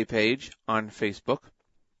Sunday page on Facebook.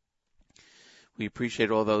 We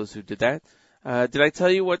appreciate all those who did that. Did I tell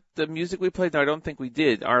you what the music we played? No, I don't think we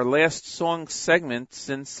did. Our last song segment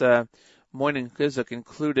since Morning Chizuk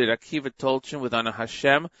included Akiva Tolchin with Ana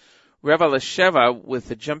Hashem, Reva Lesheva with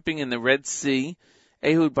the Jumping in the Red Sea,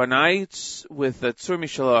 Ehud Banai with Tzur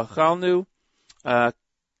Mishalo Achalnu.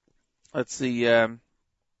 Let's see.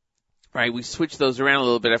 Right, we switched those around a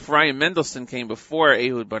little bit. Ephraim Mendelssohn came before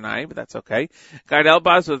Ehud Banai, but that's okay. Gad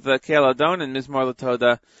Elbaz with Keil Adon and Mizmor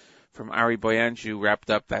Latoda from Ari Boyanju wrapped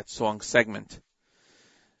up that song segment.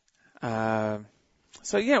 So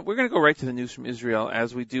yeah, we're going to go right to the news from Israel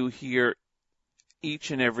as we do here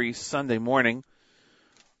each and every Sunday morning.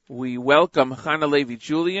 We welcome Chana Levi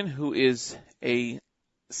Julian, who is a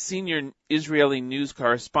senior Israeli news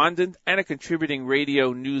correspondent and a contributing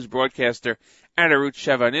radio news broadcaster at Arutz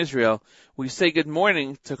Sheva in Israel. We say good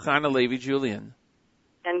morning to Chana Levi Julian.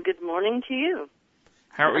 And good morning to you.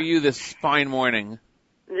 How are you this fine morning?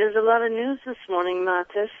 There's a lot of news this morning,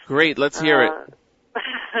 Matis. Great, let's hear it.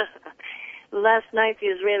 Last night, the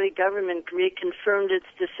Israeli government reconfirmed its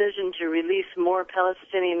decision to release more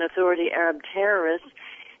Palestinian Authority Arab terrorists.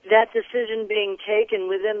 That decision being taken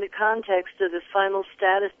within the context of the final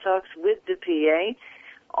status talks with the PA.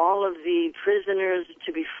 All of the prisoners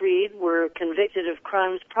to be freed were convicted of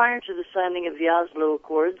crimes prior to the signing of the Oslo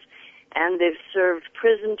Accords, and they've served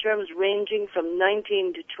prison terms ranging from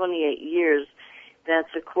 19 to 28 years.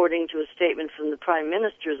 That's according to a statement from the Prime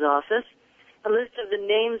Minister's office. A list of the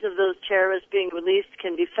names of those terrorists being released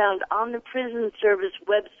can be found on the Prison Service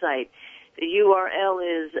website. The URL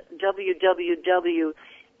is www.shabas,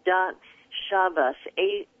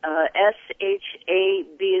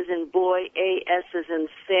 S-H-A-B as in boy, A-S as in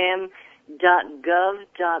Sam.gov.il.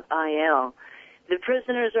 The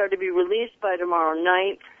prisoners are to be released by tomorrow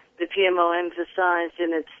night. The PMO emphasized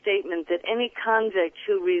in its statement that any convict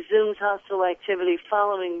who resumes hostile activity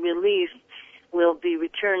following release will be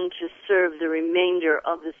returned to serve the remainder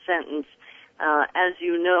of the sentence. As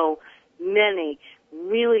you know, many,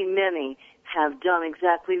 really many, have done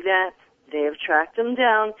exactly that. They have tracked them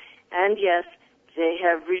down, and yes, they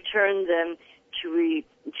have returned them to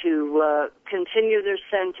continue their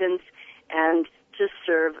sentence and to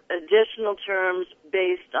serve additional terms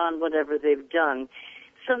based on whatever they've done.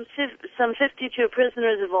 Some 52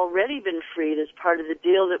 prisoners have already been freed as part of the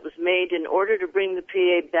deal that was made in order to bring the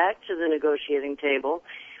PA back to the negotiating table.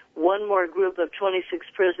 One more group of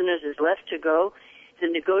 26 prisoners is left to go. The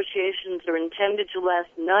negotiations are intended to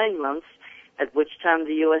last 9 months, at which time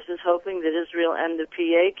the U.S. is hoping that Israel and the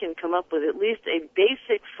PA can come up with at least a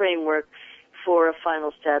basic framework for a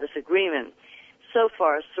final status agreement. So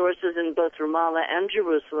far, sources in both Ramallah and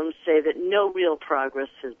Jerusalem say that no real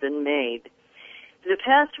progress has been made. The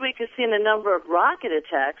past week has seen a number of rocket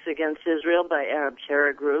attacks against Israel by Arab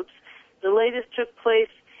terror groups. The latest took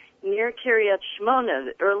place near Kiryat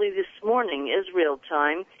Shmona early this morning, Israel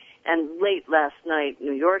time, and late last night,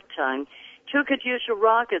 New York time. 2 Katyusha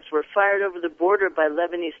rockets were fired over the border by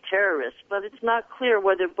Lebanese terrorists, but it's not clear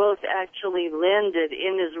whether both actually landed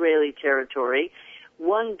in Israeli territory.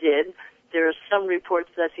 One did. There are some reports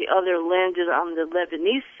that the other landed on the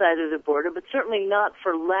Lebanese side of the border, but certainly not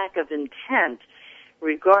for lack of intent.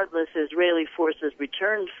 Regardless, Israeli forces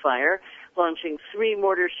returned fire, launching 3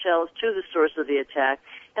 mortar shells to the source of the attack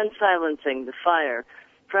and silencing the fire.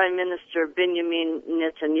 Prime Minister Benjamin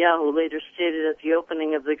Netanyahu later stated at the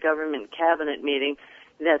opening of the government cabinet meeting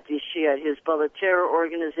that the Shiite Hezbollah terror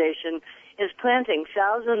organization is planting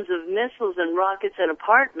thousands of missiles and rockets at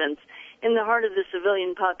apartments in the heart of the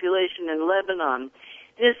civilian population in Lebanon.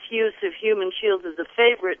 This use of human shields is a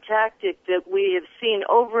favorite tactic that we have seen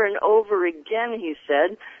over and over again, he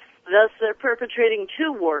said. Thus, they're perpetrating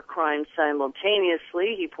 2 war crimes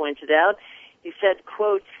simultaneously, he pointed out. He said,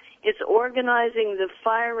 quote, "It's organizing the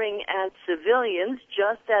firing at civilians,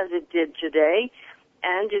 just as it did today,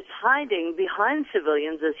 and it's hiding behind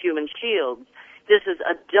civilians as human shields. This is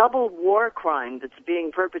a double war crime that's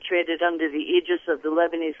being perpetrated under the aegis of the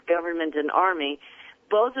Lebanese government and army,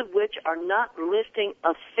 both of which are not lifting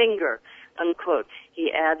a finger," unquote.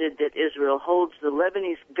 He added that Israel holds the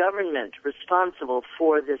Lebanese government responsible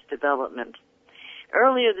for this development.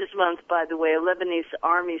 Earlier this month, by the way, a Lebanese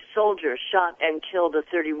army soldier shot and killed a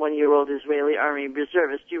 31-year-old Israeli army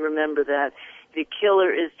reservist. You remember that. The killer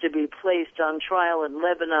is to be placed on trial in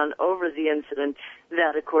Lebanon over the incident,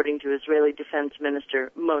 that according to Israeli Defense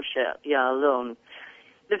Minister Moshe Ya'alon.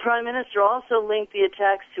 The Prime Minister also linked the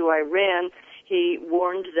attacks to Iran. He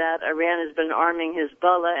warned that Iran has been arming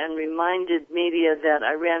Hezbollah and reminded media that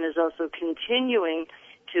Iran is also continuing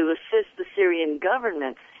to assist the Syrian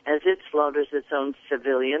government as it slaughters its own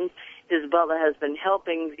civilians. Hezbollah has been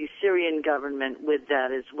helping the Syrian government with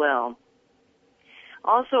that as well.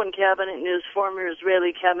 Also in cabinet news, former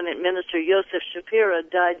Israeli cabinet minister Yosef Shapira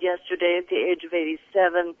died yesterday at the age of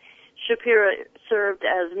 87. Shapira served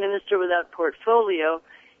as minister without portfolio.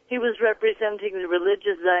 He was representing the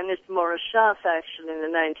religious Zionist Morashah faction in the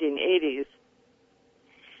 1980s.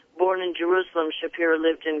 Born in Jerusalem, Shapira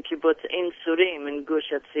lived in Kibbutz Ein Surim in Gush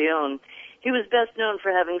Etzion. He was best known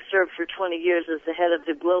for having served for 20 years as the head of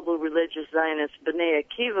the global religious Zionist B'nai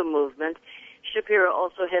Akiva movement. Shapira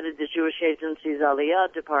also headed the Jewish Agency's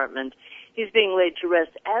Aliyah department. He's being laid to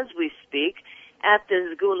rest as we speak at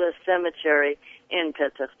the Zgula Cemetery in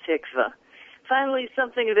Petach Tikva. Finally,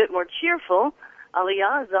 something a bit more cheerful.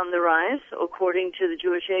 Aliyah is on the rise. According to the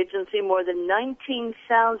Jewish Agency, more than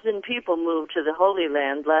 19,000 people moved to the Holy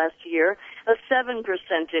Land last year, a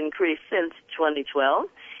 7% increase since 2012,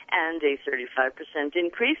 and a 35%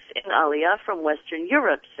 increase in Aliyah from Western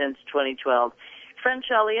Europe since 2012. French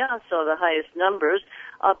Aliyah saw the highest numbers,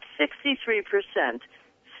 up 63%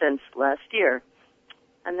 since last year.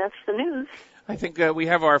 And that's the news. I think we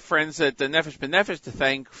have our friends at the Nefesh B'Nefesh to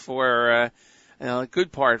thank for a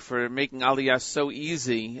good part for making Aliyah so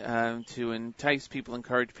easy to entice people,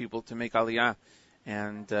 encourage people to make Aliyah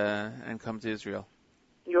and come to Israel.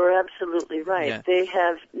 You're absolutely right. Yeah. They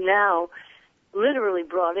have now literally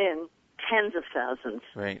brought in tens of thousands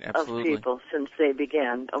of people since they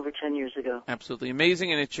began over 10 years ago. Absolutely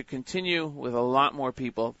amazing, and it should continue with a lot more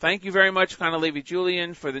people. Thank you very much, Chana Levi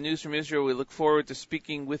Julian, for the news from Israel. We look forward to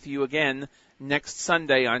speaking with you again next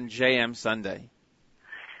Sunday on JM Sunday.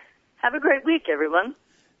 Have a great week, everyone.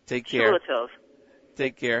 Take care. Shula Tov.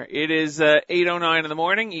 Take care. It is 8:09 in the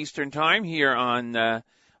morning Eastern Time here on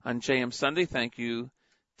JM Sunday. Thank you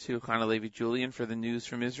to Chana Levi Julian for the news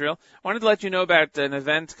from Israel. I wanted to let you know about an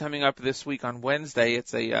event coming up this week on Wednesday.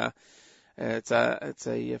 It's a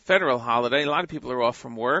federal holiday. A lot of people are off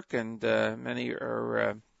from work, and many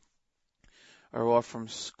are off from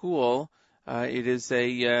school. It is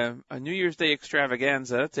a New Year's Day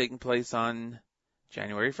extravaganza taking place on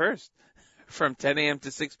January 1st from 10 a.m. to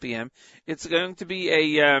 6 p.m. It's going to be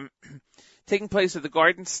taking place at the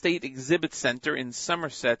Garden State Exhibit Center in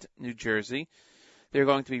Somerset, New Jersey. There are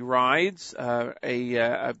going to be rides,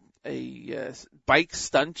 a bike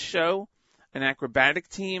stunt show, an acrobatic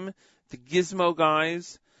team, the Gizmo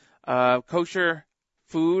guys, kosher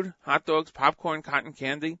food, hot dogs, popcorn, cotton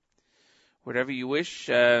candy, whatever you wish,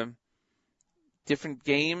 different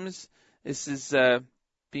games. This is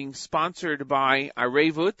being sponsored by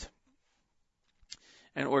Arevut,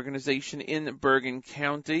 an organization in Bergen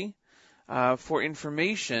County. For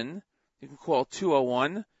information, you can call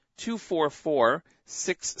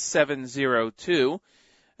 201-244-6702.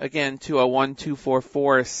 Again,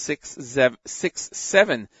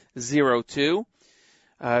 201-244-6702.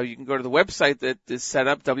 You can go to the website that is set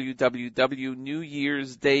up,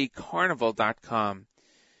 www.newyearsdaycarnival.com.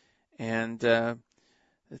 And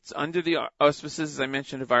it's under the auspices, as I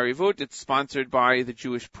mentioned, of Arivut. It's sponsored by the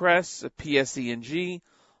Jewish Press, PSE&G,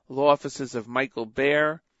 law offices of Michael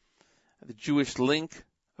Baer, the Jewish Link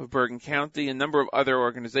of Bergen County, a number of other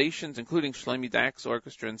organizations, including Shlomi Dax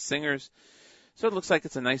Orchestra and Singers. So it looks like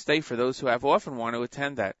it's a nice day for those who have off and want to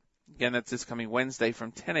attend that. Again, that's this coming Wednesday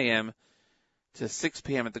from 10 a.m. to 6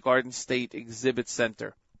 p.m. at the Garden State Exhibit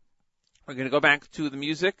Center. We're going to go back to the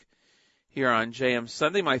music here on JM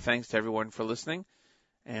Sunday. My thanks to everyone for listening,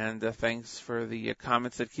 and thanks for the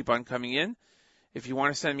comments that keep on coming in. If you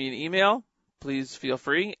want to send me an email, please feel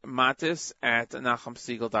free.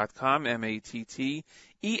 Mattis@NachumSegal.com,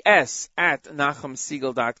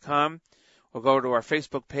 MATTES@NachumSegal.com, or go to our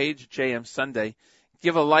Facebook page, JM Sunday.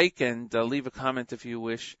 Give a like and leave a comment if you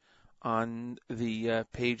wish on the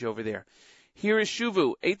page over there. Here is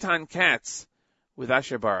Shuvu, Eitan Katz, with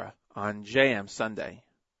Asher Bara on JM Sunday.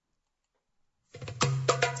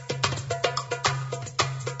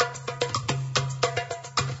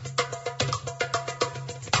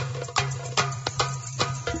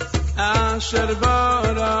 Asher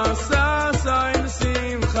bara sasayin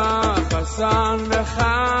simcha chasan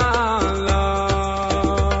v'chala.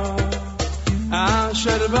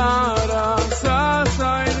 Asher bara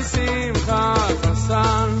sasayin simcha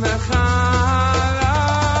chasan v'chala.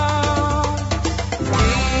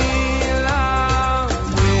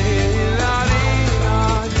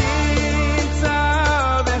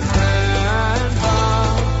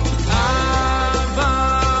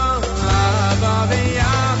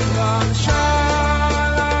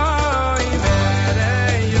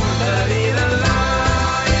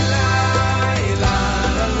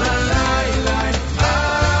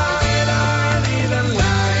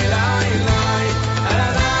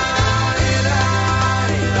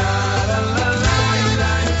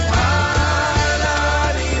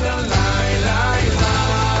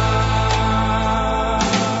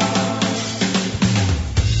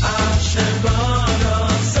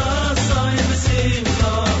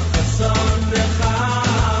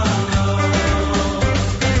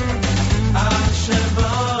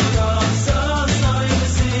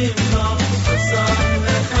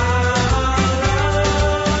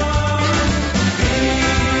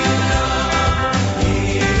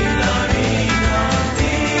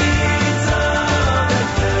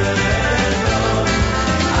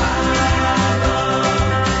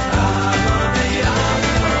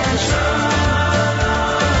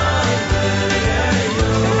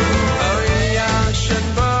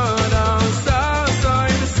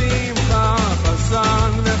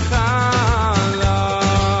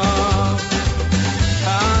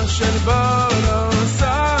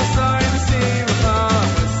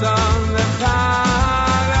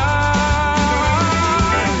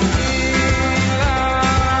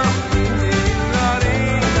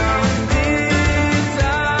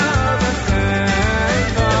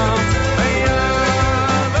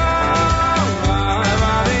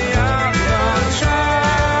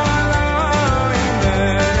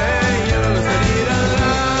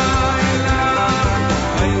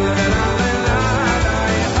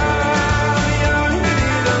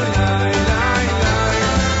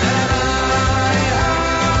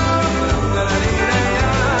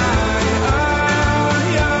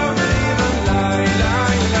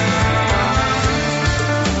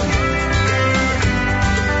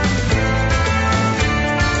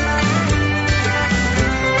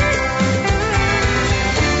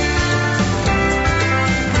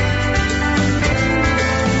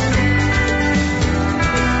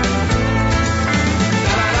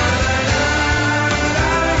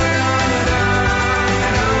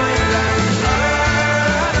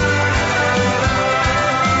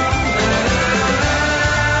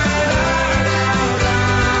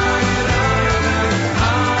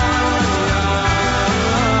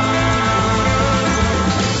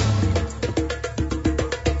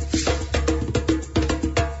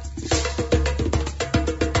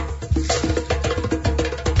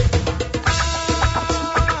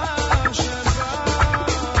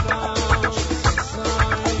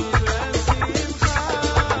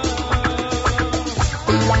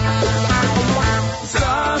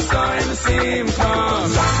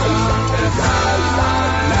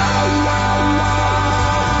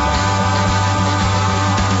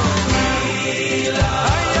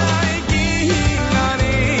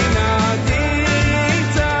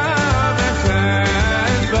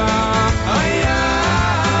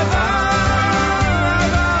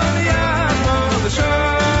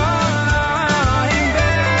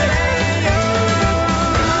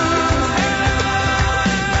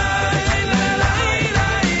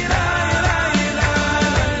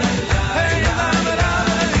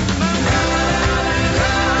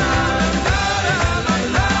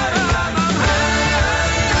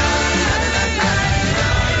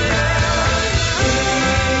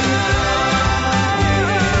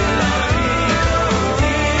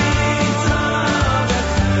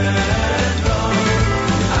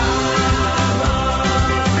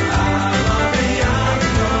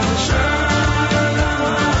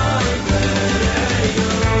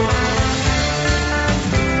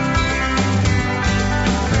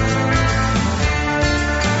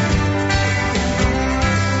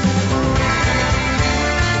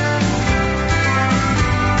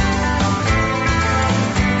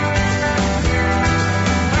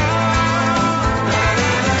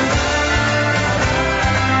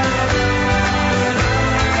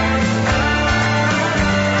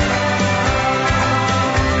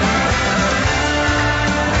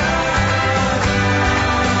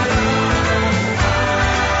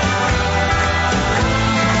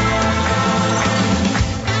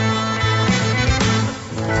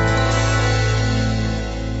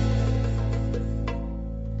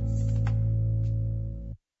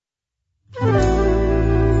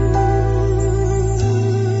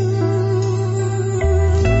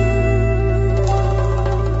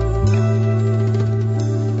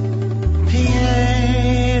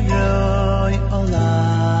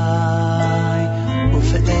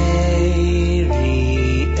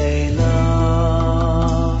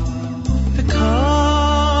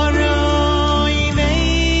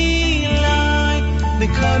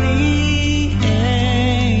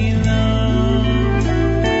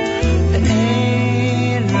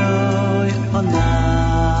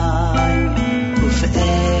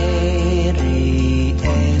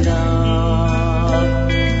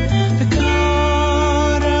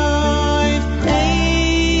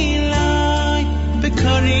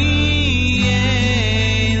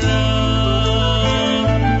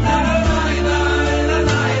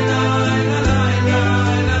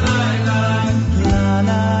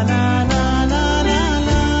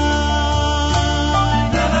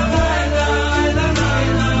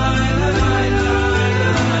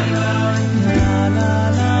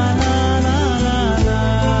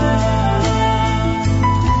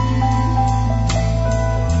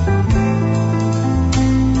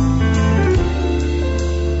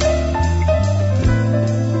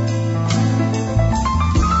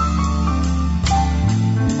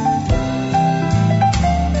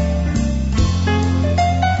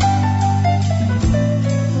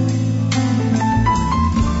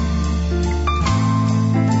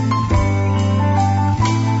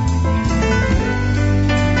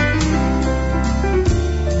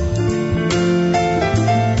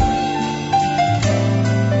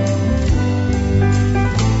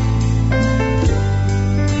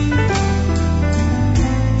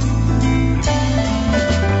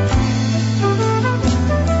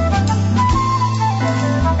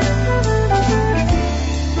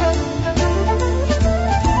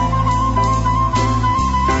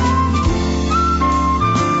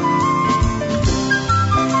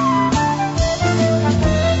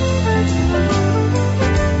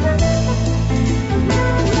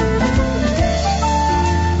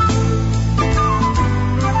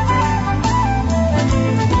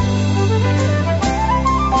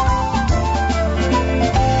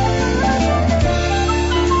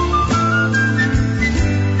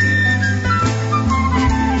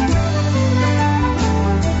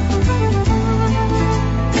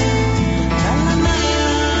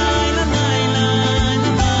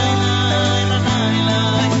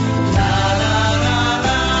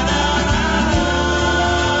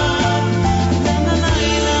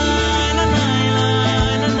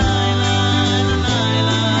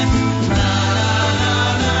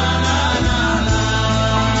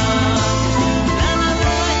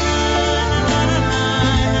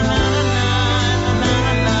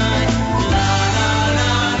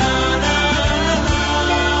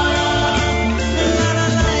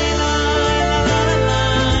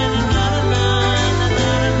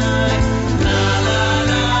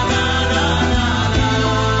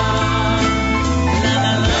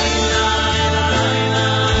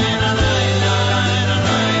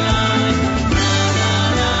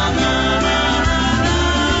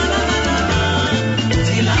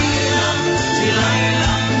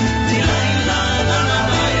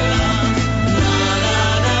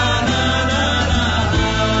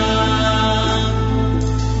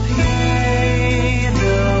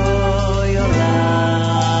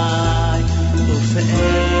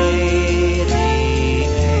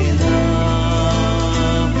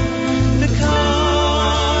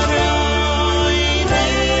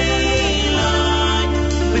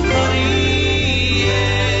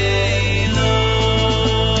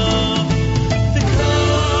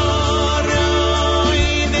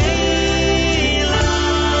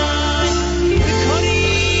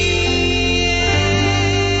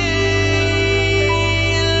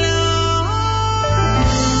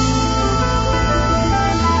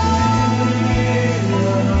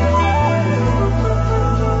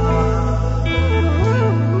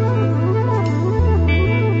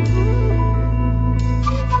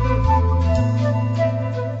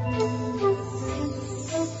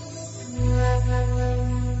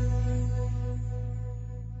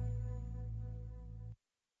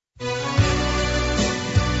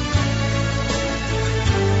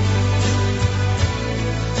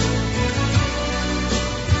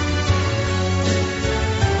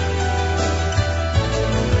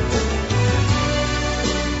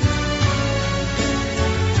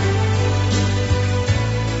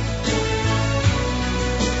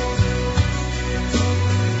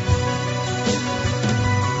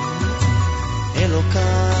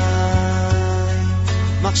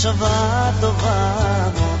 מחשבה טובה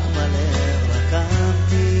מאוד מלא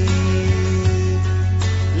רקמתי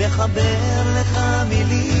מחבר לך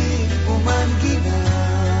מילים ומנגינה.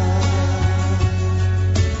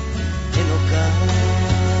 אלוקיי,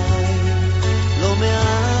 לא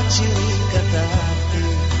מעט שירים כתבתי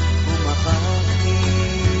ומחרתי,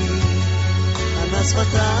 על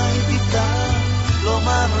שפתיי תפתח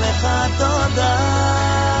לומר לך תודה.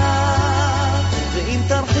 ואם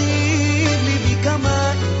תרחיב ליבי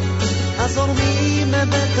כמים הזורמים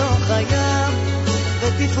בתוך הים,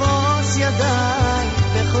 ותפרוס ידיי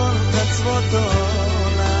בכל קצוות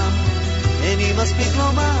העולם, איני מספיק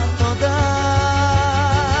לומר תודה.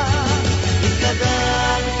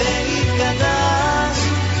 התגדל והתקדש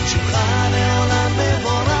שמך לעולם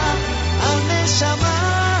מבורך, על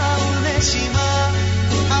נשמה ונשימה,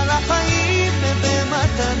 על החיים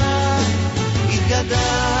במתנה.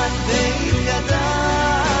 התגדל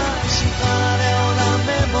והתקדש שמך לעולם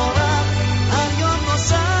מבורך, על יום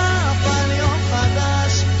נוסף, על יום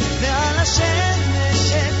חדש, ועל השמש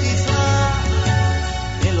שתזרח.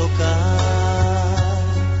 אלוקיי,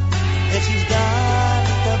 איך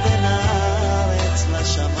הבדלת בין הארץ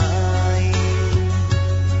לשמיים,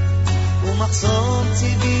 ומחסום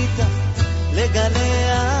ציווית לגלי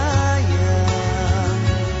הים.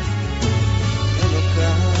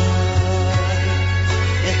 אלוקיי,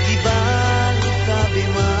 איך קיבלת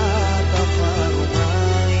בימת עפר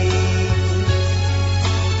ומים,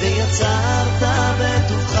 ויצרת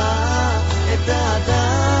בתוכה את האדם.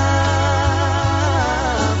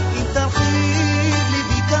 אם תרחיב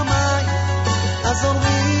ליבי כמים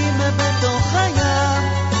הזורמים בתוך הים,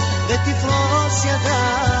 ותפרוס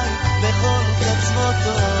ידיי בכל קצוות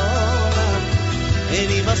העולם,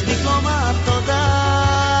 איני מספיק לומר תודה.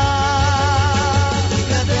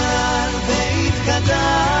 התגדל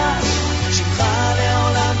והתקדש שמך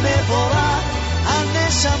לעולם מבורך, על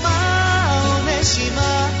נשמה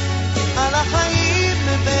ונשימה, על החיים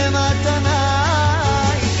במתנה.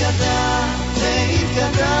 התגדל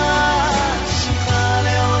והתקדש שמך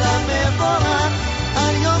לעולם מבורך,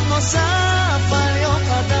 על יום נוסף, על יום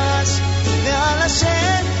חדש, ועל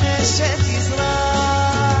השמש שתזרח.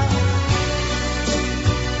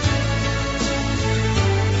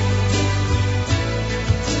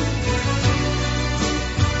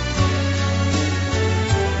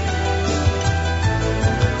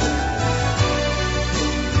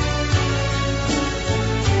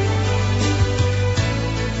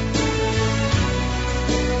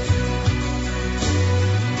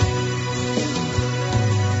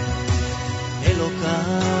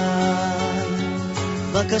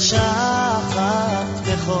 בקשה אחת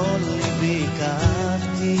בכל ליבי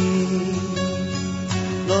קרתי,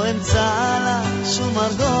 לא אמצא לה שום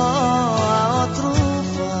מרגוע או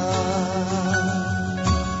תרופה.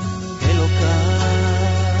 אלוקיי,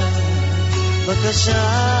 בקשה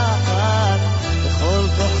אחת בכל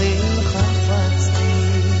כוחי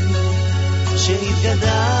חפצתי,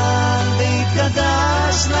 שיתגדל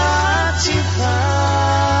ויתקדש לעד שמך.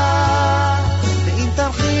 ואם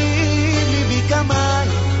תרחיב ליבי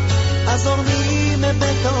כמים הזורמים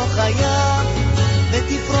בתוך הים,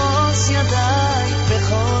 ותפרוס ידיי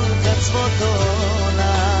בכל קצוות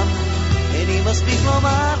העולם, איני מספיק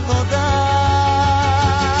לומר תודה.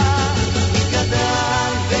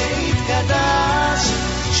 התגדל והתקדש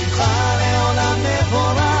שמך לעולם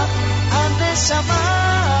מבורך, על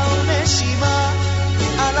נשמה ונשימה,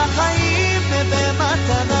 על החיים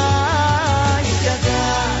במתנה.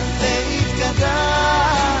 התגדל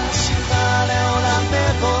והתקדש שמך לעולם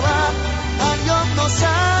מבורך, על יום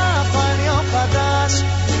נוסף, על יום חדש,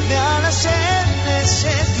 ועל השמש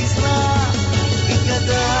שתזרח.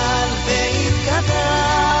 התגדל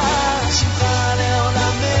והתקדש שמך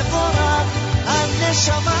לעולם מבורך, על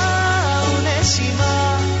נשמה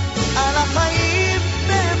ונשימה, על החיים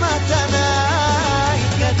במתנה.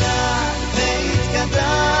 התגדל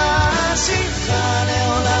והתקדש שמך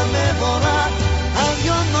לעולם מבורך, על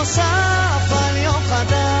יום נוסף, על יום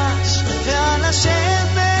חדש, ועל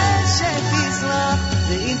השמש שתזרח.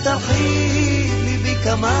 ואם תרחיב ליבי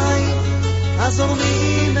כמים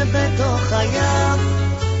הזורמים בתוך הים,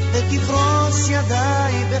 ותפרוס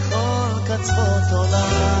ידיי בכל קצוות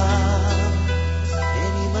עולם,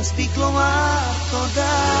 איני מספיק לומר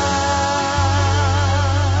תודה.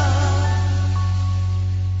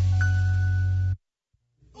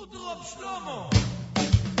 ודרוב שלמה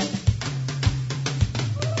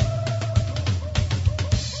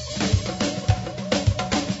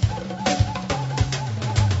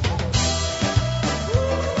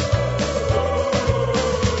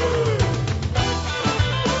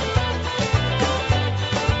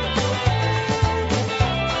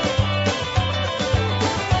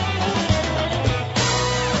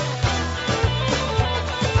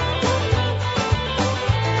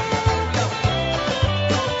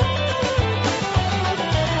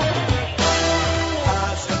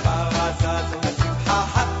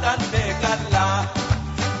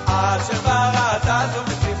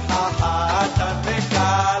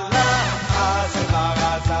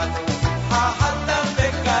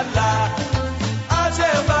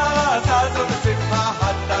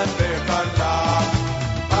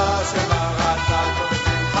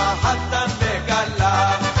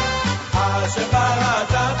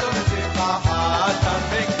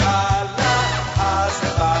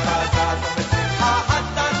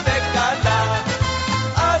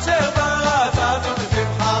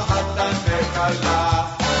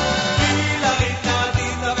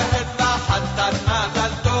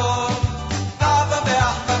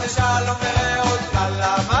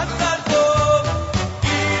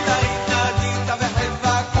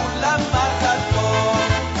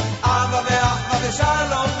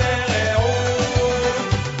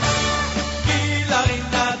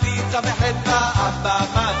אבא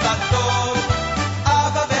מזל טוב,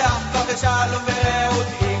 אבא ואבא ושלום ורעות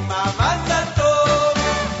אמא מזל טוב,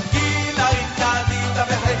 גילה התנדית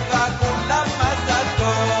וחברה כולם מזל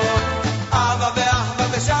טוב, אבא ואבא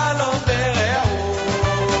ושלום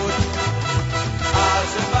ורעות,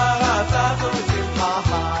 אשר ברצה זו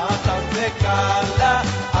בשמחה חתן וכלה,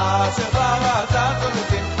 אשר ברצה זו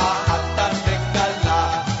בשמחה חתן וכלה,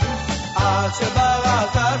 אשר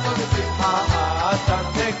ברצה זו בשמחה חתן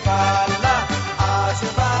וכלה,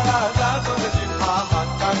 אשר ברצה זו בשמחה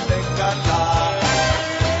חתן וכלה.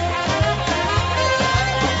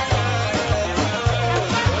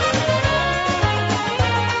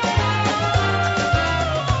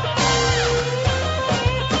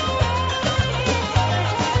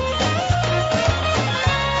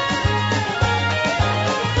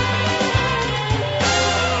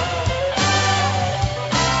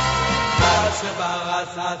 אשר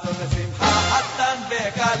ברצה זו בשמחה חתן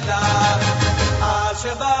וכלה,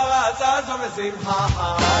 אשר ברצה זו בשמחה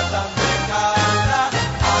חתן וכלה,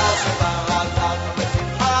 אשר ברצה זו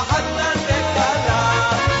בשמחה חתן וכלה,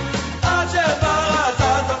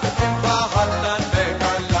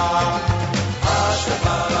 אשר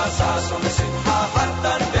ברצה זו בשמחה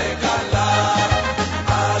חתן וכלה,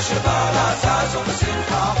 אשר ברצה זו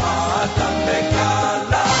בשמחה חתן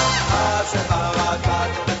וכלה, אשר ברצה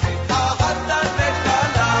זו בשמחה חתן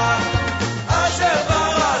וכלה, אשר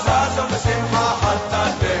ברצה זו בשמחה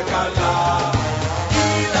חתן וכלה.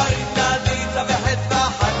 גילה התנדית וחדווה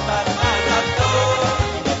חתן מזל טוב,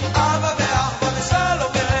 אבא ואבא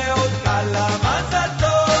ושלום ורעות כלה מזל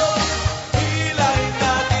טוב, גילה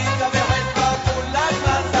התנדית וחדווה כולם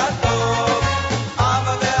מזל טוב,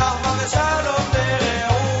 אבא ואבא ושלום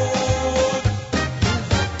ורעות,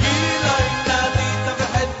 גילה התנדית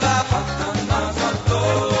וחדווה חתן מזל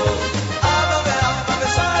טוב, אבא ואבא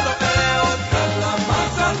ושלום ורעות כלה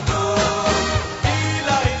מזל טוב,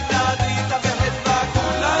 גילה התנדית וחדווה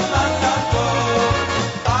כולם מזל טוב,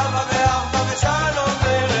 אבא ואבא ושלום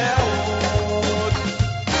ורעות,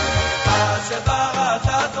 אשר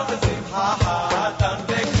ברצה זו בשמחה חתן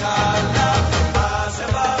וכלה, אשר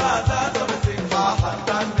ברצה זו בשמחה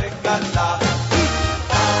חתן וכלה,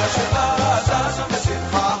 אשר ברצה זו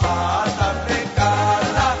בשמחה חתן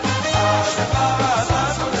וכלה, אשר ברצה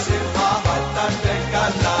זו בשמחה חתן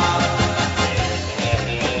וכלה.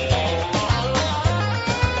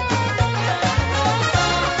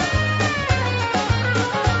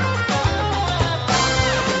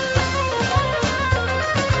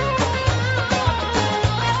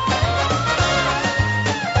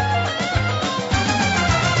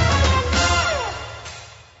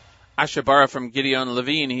 Ashabara from Gideon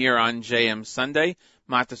Levine here on JM Sunday.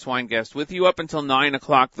 Matis Weingast with you up until 9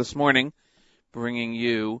 o'clock this morning, bringing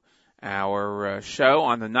you our show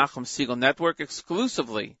on the Nachum Segal Network,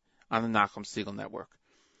 exclusively on the Nachum Segal Network.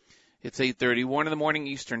 It's 8:31 in the morning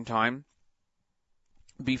Eastern Time.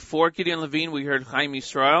 Before Gideon Levine, we heard Chaim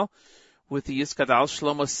Yisrael with the Yiskadal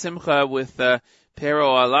Shlomo Simcha with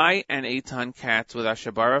Pero Alai and Eitan Katz with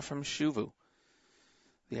Ashabara from Shuvu,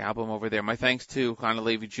 the album over there. My thanks to Chana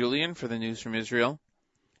Levi Julian for the news from Israel,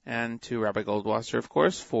 and to Rabbi Goldwasser, of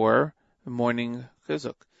course, for the morning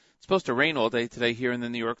chizuk. It's supposed to rain all day today here in the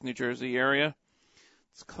New York, New Jersey area.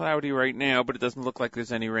 It's cloudy right now, but it doesn't look like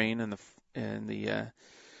there's any rain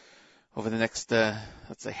over the next,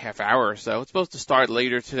 let's say, half hour or so. It's supposed to start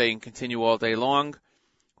later today and continue all day long,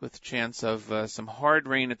 with a chance of some hard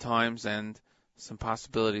rain at times and some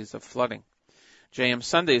possibilities of flooding. JM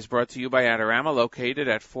Sunday is brought to you by Adorama, located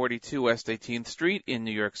at 42 West 18th Street in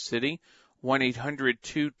New York City.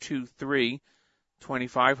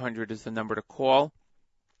 1-800-223-2500 is the number to call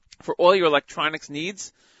for all your electronics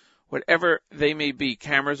needs, whatever they may be: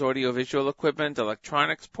 cameras, audio-visual equipment,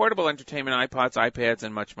 electronics, portable entertainment, iPods, iPads,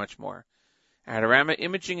 and much, much more. Adorama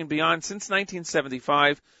Imaging and Beyond since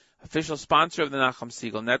 1975, official sponsor of the Nachum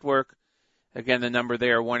Segal Network. Again, the number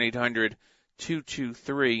there,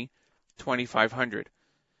 1-800-223-2500.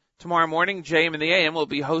 Tomorrow morning, JM in the AM will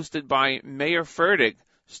be hosted by Mayor Ferdig,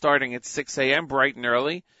 starting at 6 a.m. bright and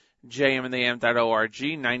early. JMandtheAM.org,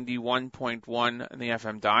 91.1 on the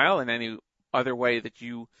FM dial, and any other way that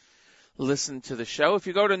you listen to the show. If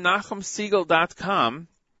you go to NachumSegal.com,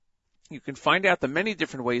 you can find out the many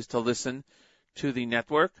different ways to listen to the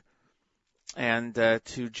network and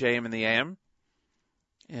to JM and the AM,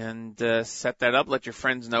 and set that up. Let your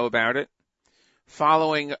friends know about it.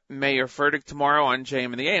 Following Mayor Fertig tomorrow on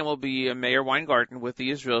JM and the AM will be Mayor Weingarten with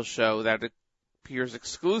the Israel show that appears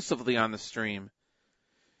exclusively on the stream,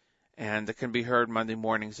 and it can be heard Monday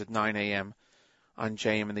mornings at 9 a.m. on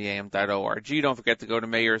jmandtheam.org. Don't forget to go to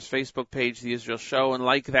Mayor's Facebook page, The Israel Show, and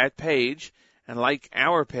like that page, and like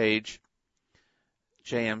our page,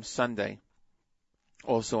 JM Sunday,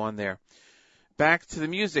 also on there. Back to the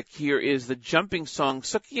music. Here is the jumping song,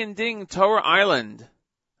 Suki and Ding, Torah Island,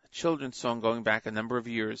 a children's song going back a number of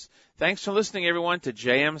years. Thanks for listening, everyone, to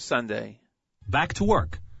JM Sunday. Back to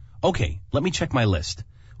work. Okay, let me check my list.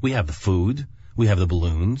 We have the food, we have the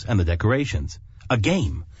balloons, and the decorations. A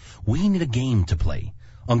game. We need a game to play.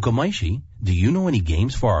 Uncle Maishi, do you know any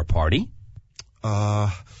games for our party?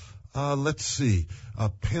 Let's see.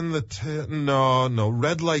 Pin the no.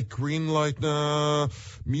 Red light, green light,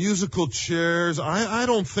 musical chairs. I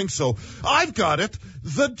don't think so. I've got it.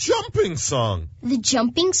 The jumping song. The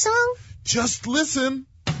jumping song? Just listen.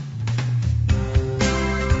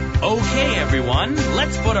 Okay, everyone,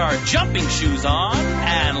 let's put our jumping shoes on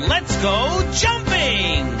and let's go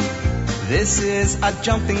jumping! This is a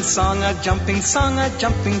jumping song, a jumping song, a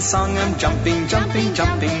jumping song. I'm jumping, jumping,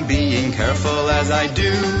 jumping, being careful as I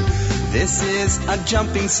do. This is a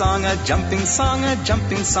jumping song, a jumping song, a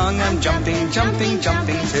jumping song. I'm jumping, jumping,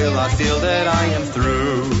 jumping till I feel that I am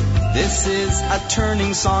through. This is a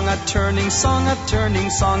turning song, a turning song, a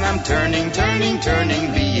turning song. I'm turning, turning,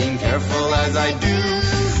 turning, being careful as I do.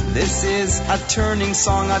 This is a turning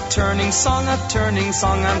song, a turning song, a turning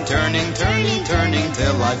song. I'm turning, turning, turning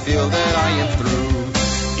till I feel that I am through.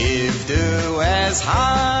 Ivdu es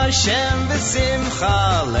Hashem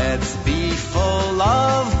b'simcha, let's be full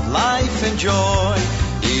of life and joy.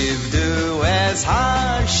 Ivdu es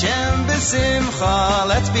Hashem b'simcha,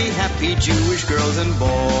 let's be happy Jewish girls and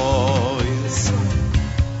boys.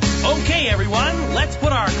 Okay, everyone, let's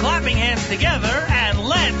put our clapping hands together and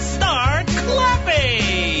let's start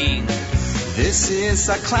clapping! This is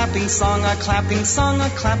a clapping song, a clapping song, a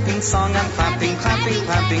clapping song. I'm clapping, clapping,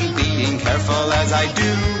 clapping, being careful as I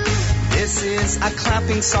do. This is a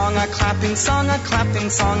clapping song, a clapping song, a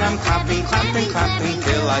clapping song. I'm clapping, clapping, clapping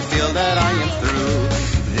till I feel that I am through.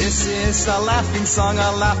 This is a laughing song,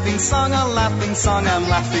 a laughing song, a laughing song. I'm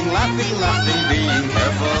laughing, laughing, laughing, being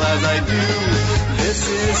careful as I do. This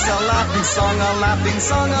is a laughing song, a laughing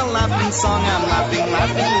song, a laughing song. I'm laughing,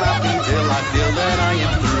 laughing, laughing till I feel that I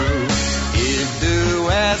am through. Ivdu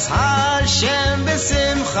es Hashem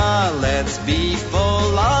b'simcha, let's be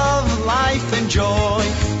full of life and joy.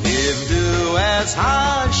 Ivdu es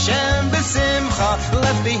Hashem b'simcha,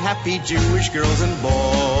 let's be happy Jewish girls and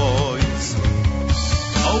boys.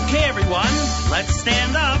 Okay, everyone, let's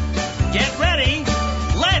stand up, get ready,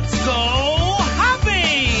 let's go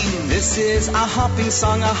hopping! This is a hopping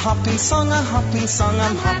song, a hopping song, a hopping song.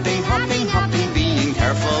 I'm hopping, hopping, hopping, being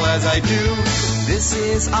careful as I do. This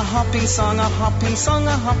is a hopping song, a hopping song,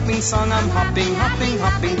 a hopping song. I'm hopping, hopping,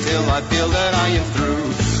 hopping till I feel that I am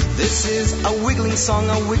through. This is a wiggling song,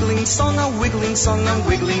 a wiggling song, a wiggling song. I'm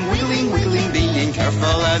wiggling, wiggling, wiggling, being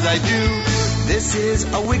careful as I do. This is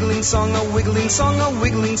a wiggling song, a wiggling song, a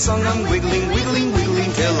wiggling song. I'm wiggling, wiggling,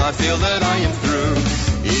 wiggling till I feel that I am through.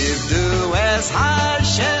 Ivdu es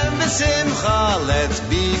Hashem b'simcha, let's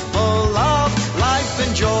be full of life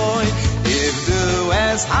and joy. Ivdu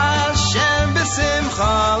es Hashem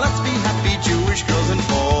b'simcha, let's be happy Jewish girls and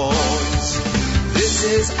boys. This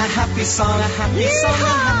is a happy song, a happy song, a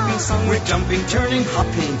happy song. We're jumping, turning,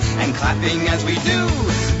 hopping, and clapping as we do.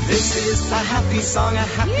 This is a happy song, a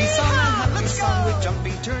happy song, a happy song. We're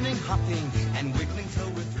jumping, turning, hopping, and wiggling till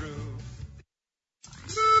we're through.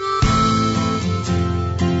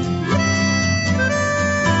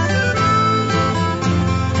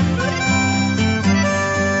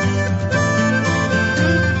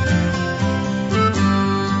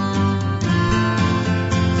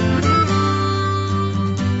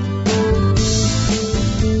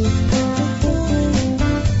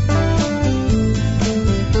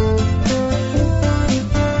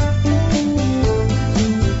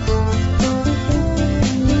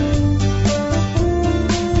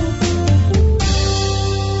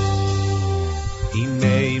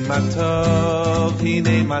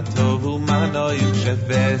 הנה מה טוב ומנועים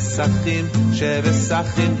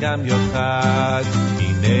שבשחים גם יוחד.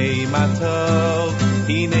 הנה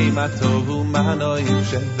מה טוב ומנועים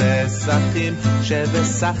שבשחים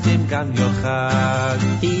גם יוחד.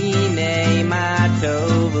 הנה מה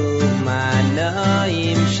טוב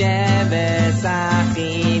ומנועים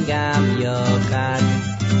שבשחים גם יוחד.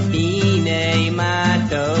 הנה מה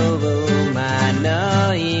טוב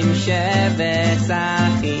ומנועים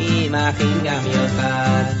שבשחים אחים גם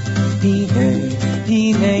יוחד.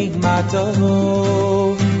 הנה מה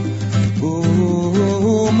טוב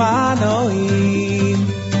ומנועים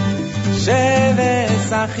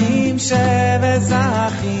שבשחים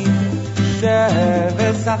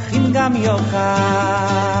גם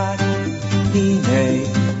יוחד.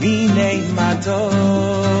 הנה מה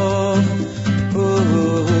טוב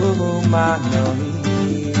ומנועים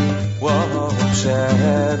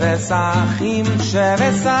שבס אחים,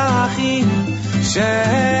 שבס אחים,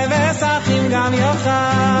 שבס אחים גם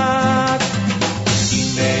יחד.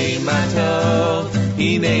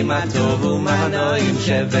 הנה מה טוב ומה נעים,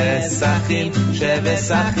 שבס אחים,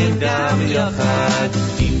 שבס אחים גם יחד.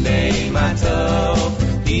 הנה מה טוב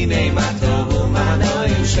ומה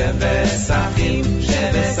נעים, שבס אחים,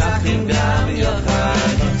 שבס אחים גם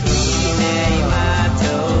יחד. הנה מה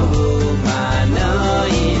טוב ומה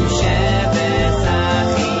נעים, שבס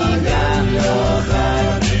אחים גם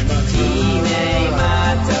יחד. הנה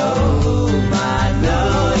מה טוב ומה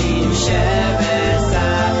נעים, שבס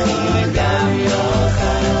אחים גם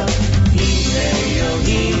יחד.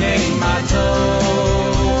 הנה מה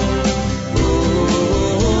טוב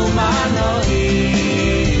ומה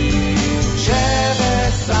נעים,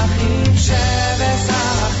 שבס אחים, שבס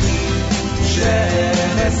אחים,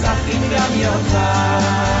 שבס אחים גם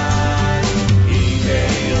יחד. הנה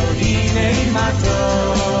מה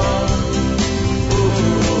טוב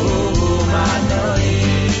ומה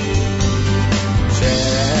נעים,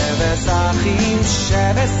 שבס אחים,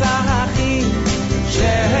 שבס אחים,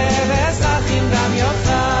 שבס אחים גם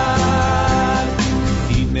יחד.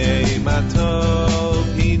 הנה מה טוב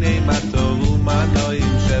ומה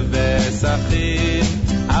נעים, שבס אחים,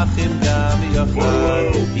 אחים גם יחד.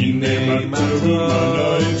 הנה מה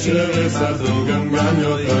טוב, שבס אחים גם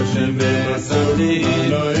יחד, שבס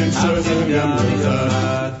אחים, אחים גם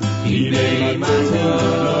יחד. הנה מה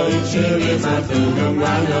טוב, שבס אחים גם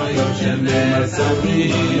יחד, שבס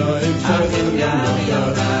אחים, אחים גם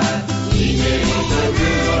יחד. הנה מה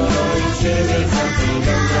טוב, שבס אחים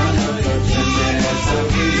גם יחד, שבס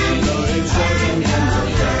אחים, אחים גם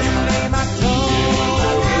יחד. הנה מה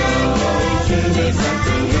טוב, שבס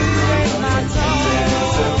אחים גם יחד,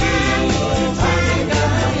 שבס אחים, אחים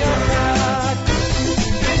גם יחד.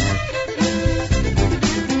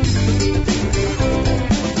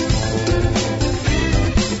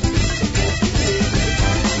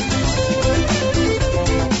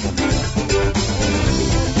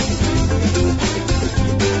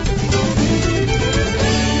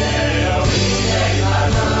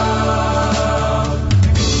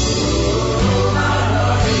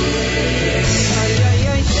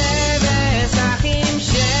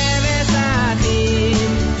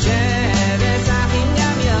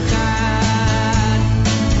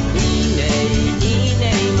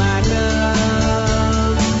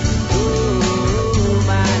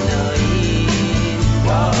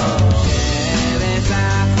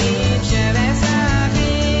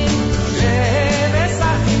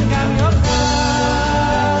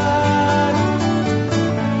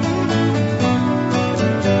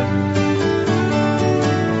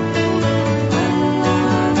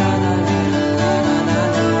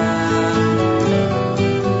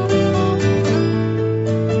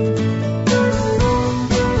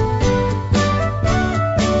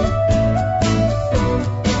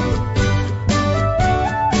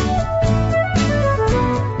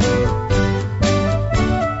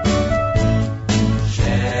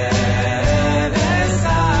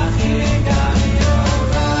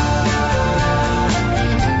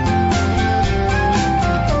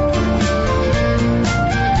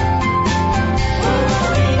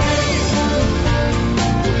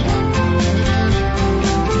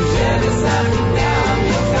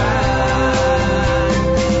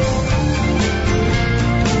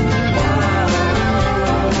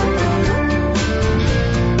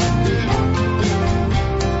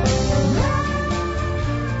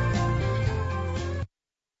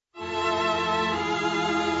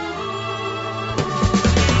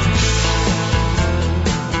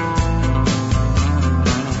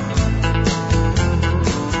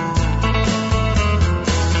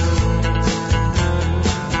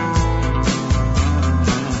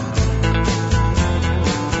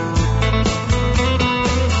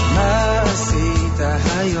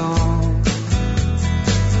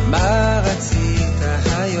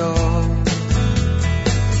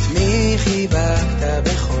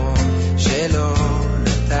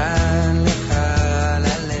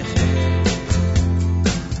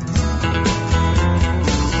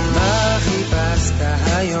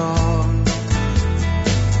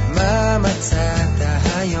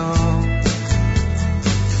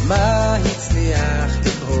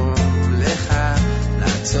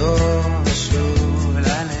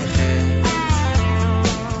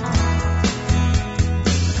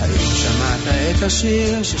 את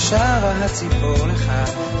השיר ששרה הציפור לך?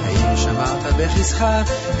 האם שמרת בכיסך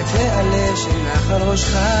את העלה שנח על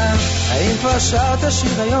ראשך? האם כבר שרת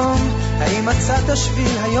שיר היום? האם מצאת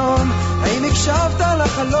שביל היום? האם הקשבת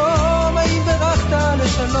לחלום? האם ברכת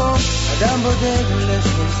לשלום? אדם בודד הולך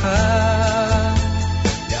מולך,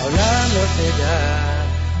 לעולם לא תדע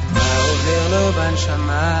מה עובר לו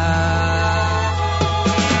בנשמה.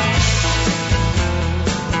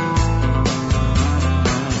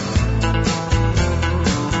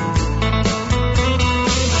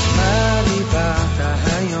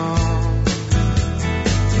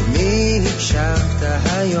 הקשבת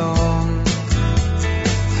היום?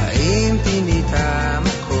 האם פינית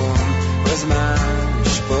מקום בזמן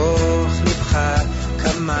לשפוך לבך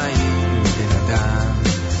כמים בן אדם?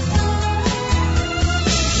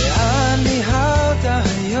 לאן מיהרת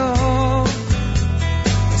היום?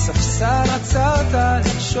 בספסל עצרת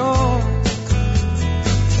לישון?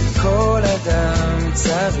 אל כל אדם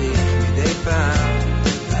צריך מדי פעם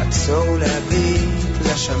לעצור ולהביט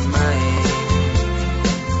לשמיים.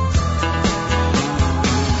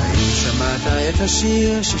 שמעת את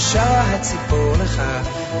השיר ששרה הציפור לך?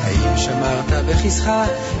 האם שמרת בכיסך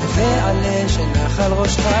את העלה שנח על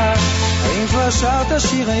ראשך? האם כבר שרת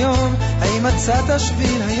שיר היום? האם מצאת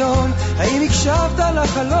שביל היום? האם הקשבת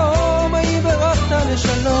לחלום? האם ברכת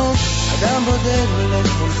לשלום? אדם בודד הולך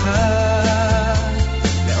מולך,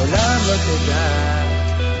 לעולם לא תדע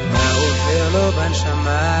מה עובר לו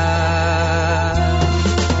בנשמה.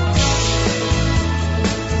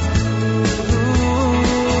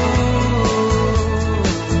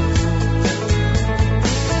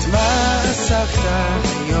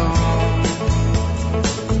 היום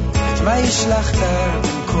את מה השלחת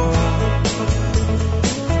במקום?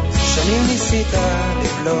 שנים ניסית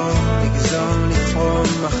לבלום, לגזום, לפרום,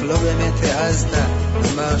 אך לא באמת העזת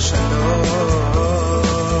לומר שלום.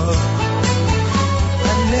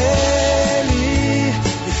 ענה לי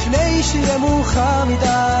לפני שיהיה מאוחר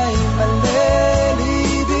מדי, ענה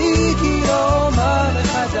לי בי כי לא אומר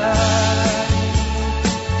לך די,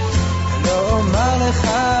 לא אומר לך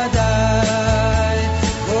די.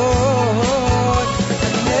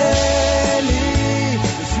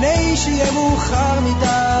 שיהיה מאוחר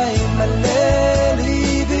מדי, מלא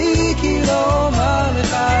ליבי כי לא אומר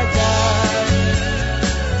לך די,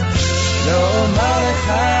 לא אומר לך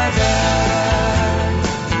די.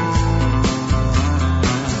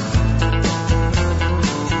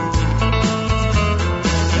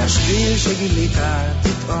 והשביל שגילית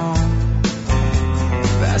פתאום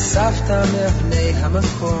ואספת מאבני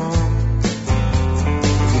המקום,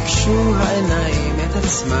 ביקשו העיניים את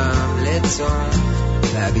עצמם לצום,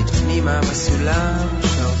 להביט פנימה בסולם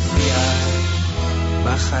שהופיע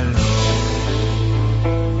בחלום.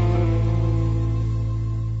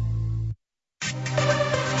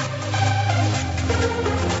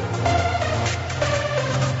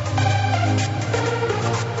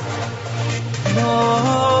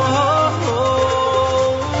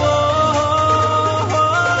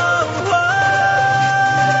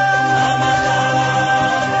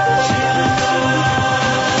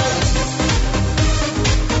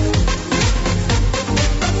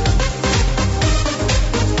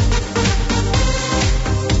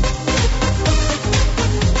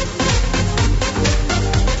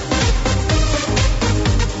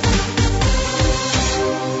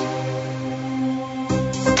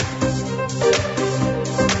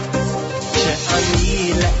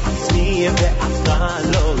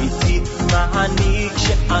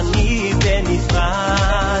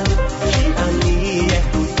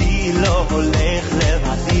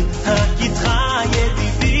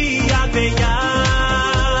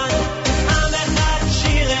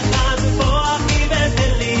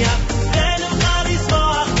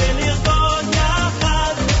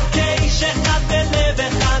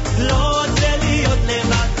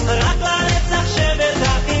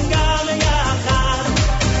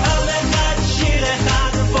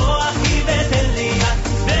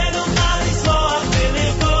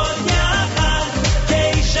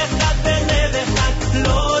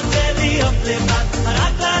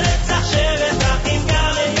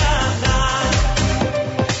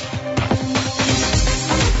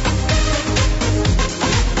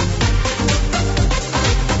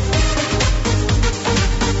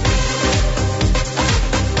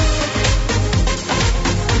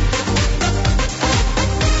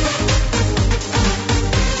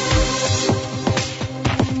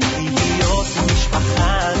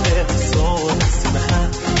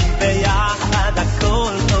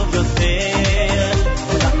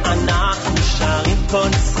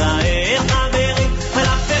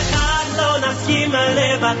 עם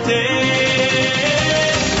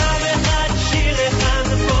אחד שיר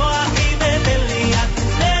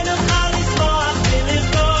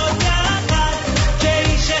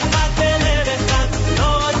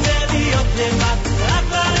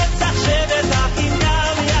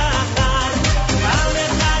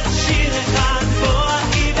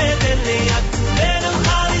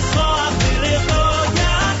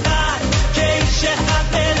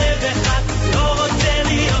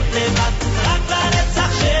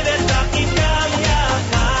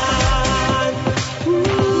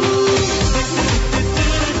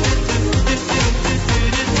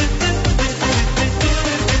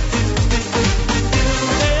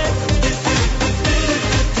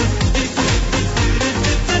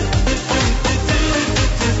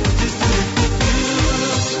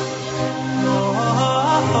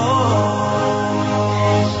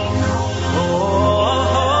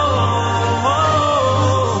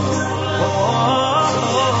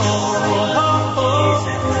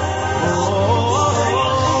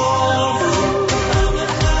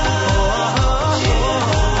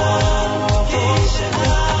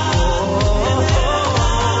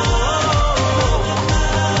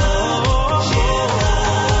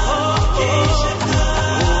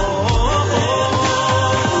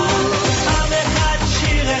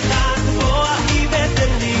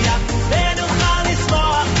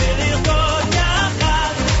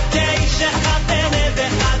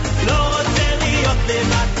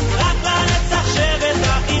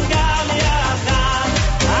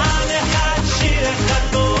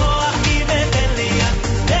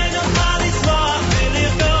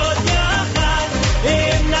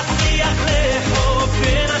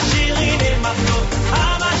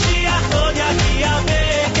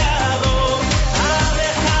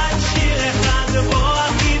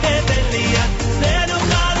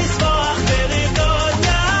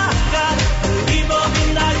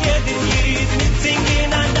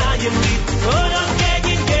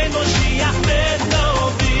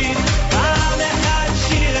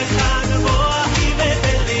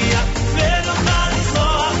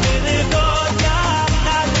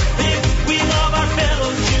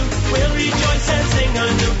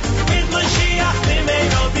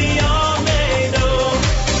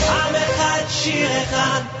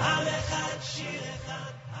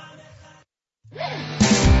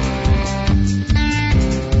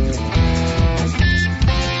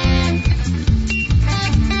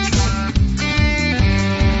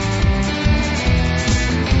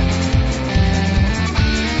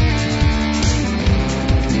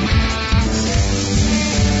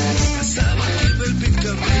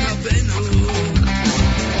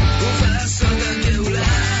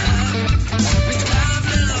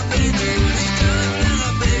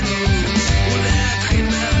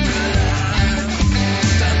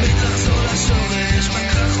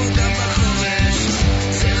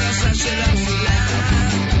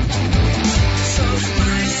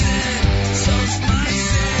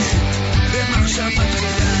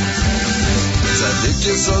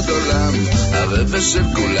של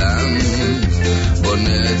כולם,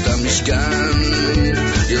 בונה את המשכן,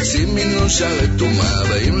 יוצאים מנו שערי תומה,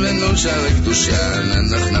 באים לנו שערי קדושה,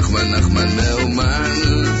 ננח נחמן נחמן מאומן,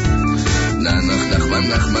 ננח נחמן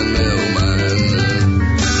נחמן מאומן.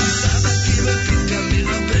 סבא קיבל פתקה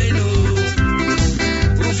מרבנו,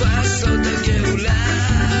 ובעשות הגאולה,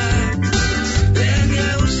 ואין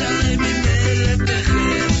ירושלים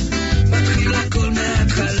ממלכתכם, מתחיל הכל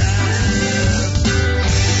מההתחלה.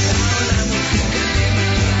 העולם הולכים קדימה,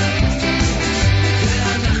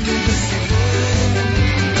 ואנחנו בסיבוב,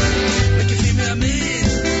 מקיפים ימין,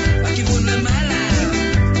 הכיוון למעלה,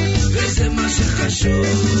 וזה מה שחשוב.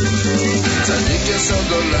 צדיק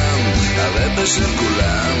יסוד עולם, הרבה של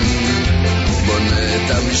כולם, בונה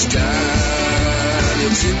את המשכן,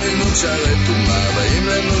 יוצאים לנו שערי תומה, באים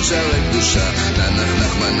לנו שערי קדושה, ננח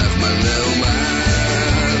נחמן נחמן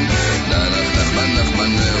מאומן, ננח נחמן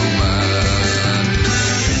נחמן מאומן.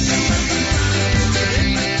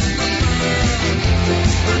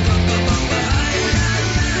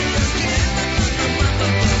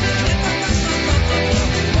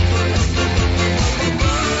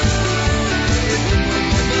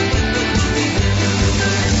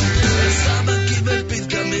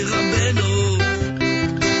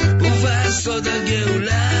 סוד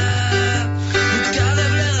הגאולה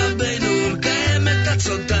מתקרב לרבנו לקיים את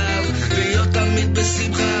עצותיו להיות תמיד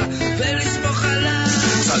בשמחה ולסמוך עליו.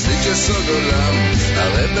 צדיק יסוד עולם,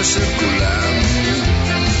 הרבה של כולם,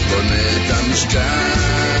 בונה את המשכן,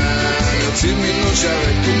 יוצאים מנו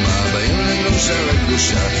שערי תומה, באים לנו שערי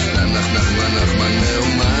קדושה, ננח נחמן נחמן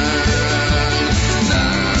מאומן,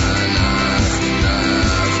 ננח נחמן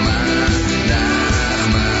נחמן מאומן.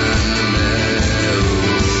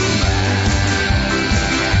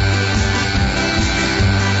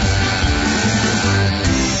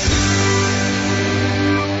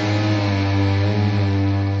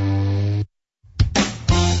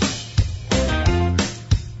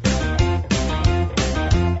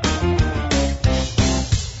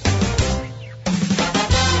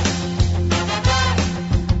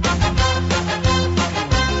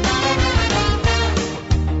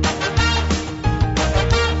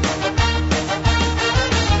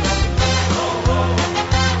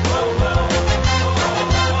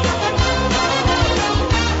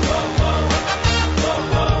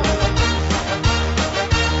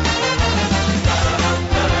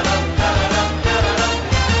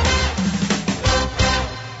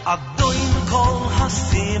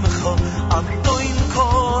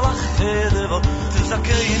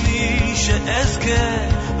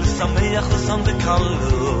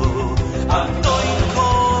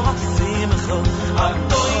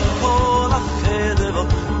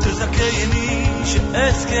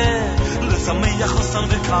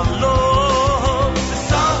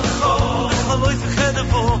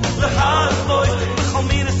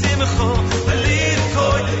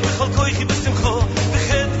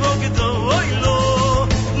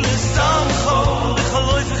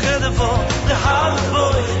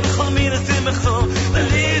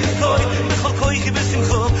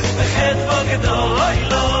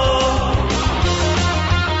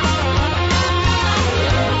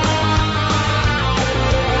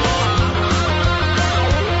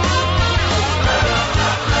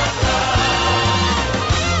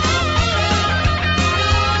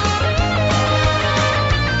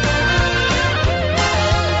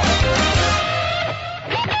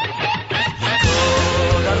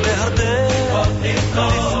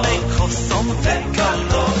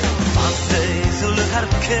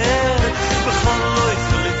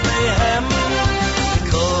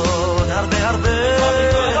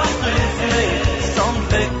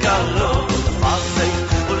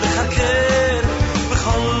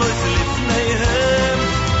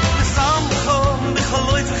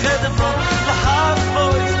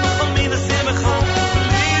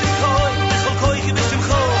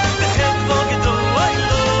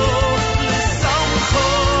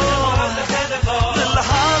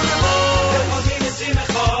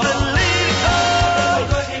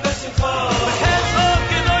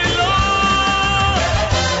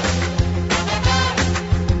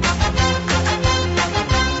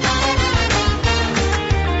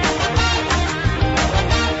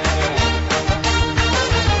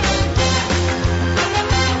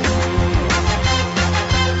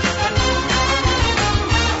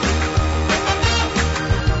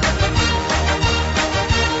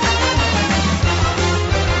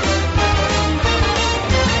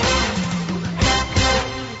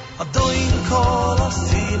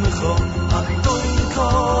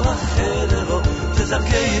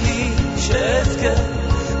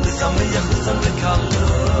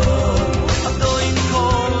 Adoin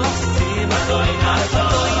kol asim, adoin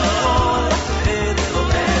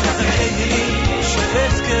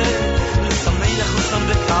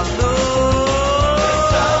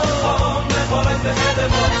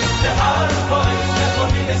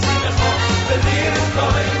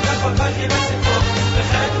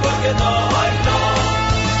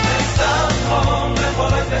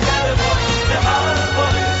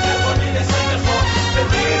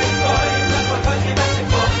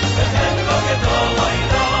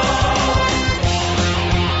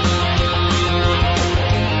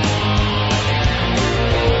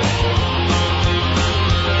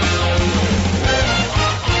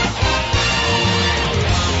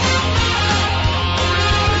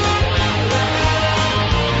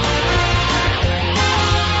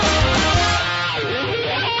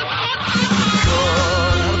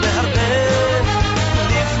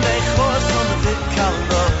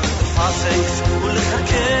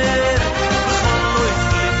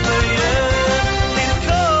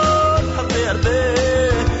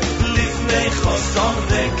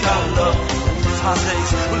hazes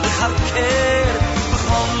und ich harker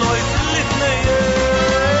bechol Leute lifnei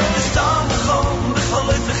stam bechol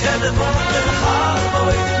Leute chede von der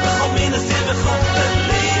Harboy bechol minus die bechol der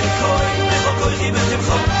Lirkoi bechol koi chibet im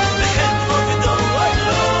chol bechem von gedol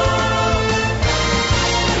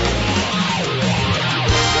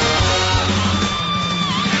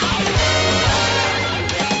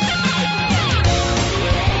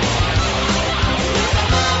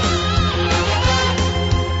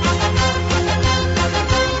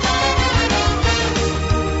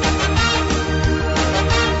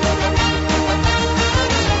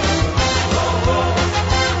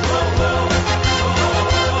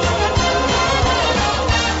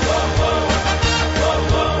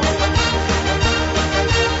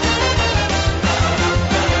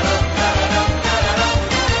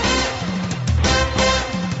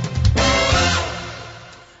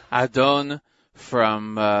Adon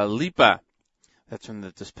from Lipa. That's from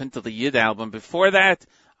the Despinta Yid album. Before that,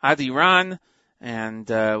 Adi Ran, and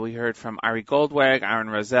we heard from Ari Goldwag, Aaron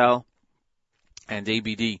Razel, and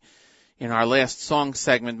ABD. In our last song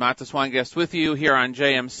segment, Matas Weingast with you here on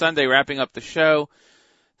JM Sunday, wrapping up the show.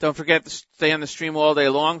 Don't forget to stay on the stream all day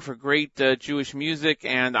long for great Jewish music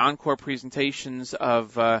and encore presentations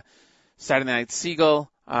of Saturday Night Segal.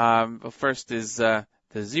 First is the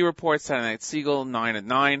Z Report, Saturday Night Segal, 9 at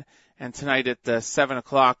 9. And tonight at 7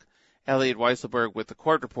 o'clock, Elliot Weisselberg with the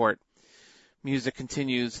Court Report. Music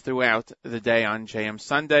continues throughout the day on JM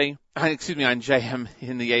Sunday. On JM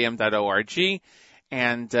in the AM.org.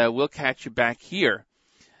 And we'll catch you back here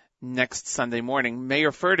next Sunday morning.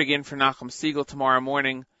 Mayor Fertig in for Nachum Segal tomorrow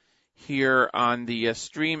morning here on the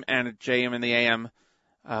stream and at JM in the AM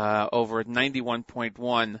over at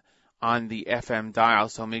 91.1 on the FM dial.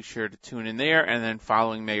 So make sure to tune in there. And then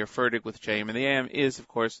following Mayor Fertig with JM in the AM is, of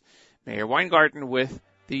course, Mayor Weingarten with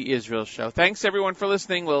the Israel Show. Thanks, everyone, for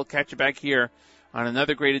listening. We'll catch you back here on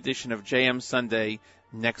another great edition of JM Sunday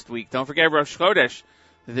next week. Don't forget Rosh Chodesh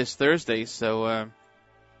this Thursday, so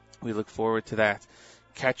we look forward to that.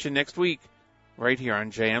 Catch you next week right here on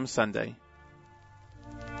JM Sunday.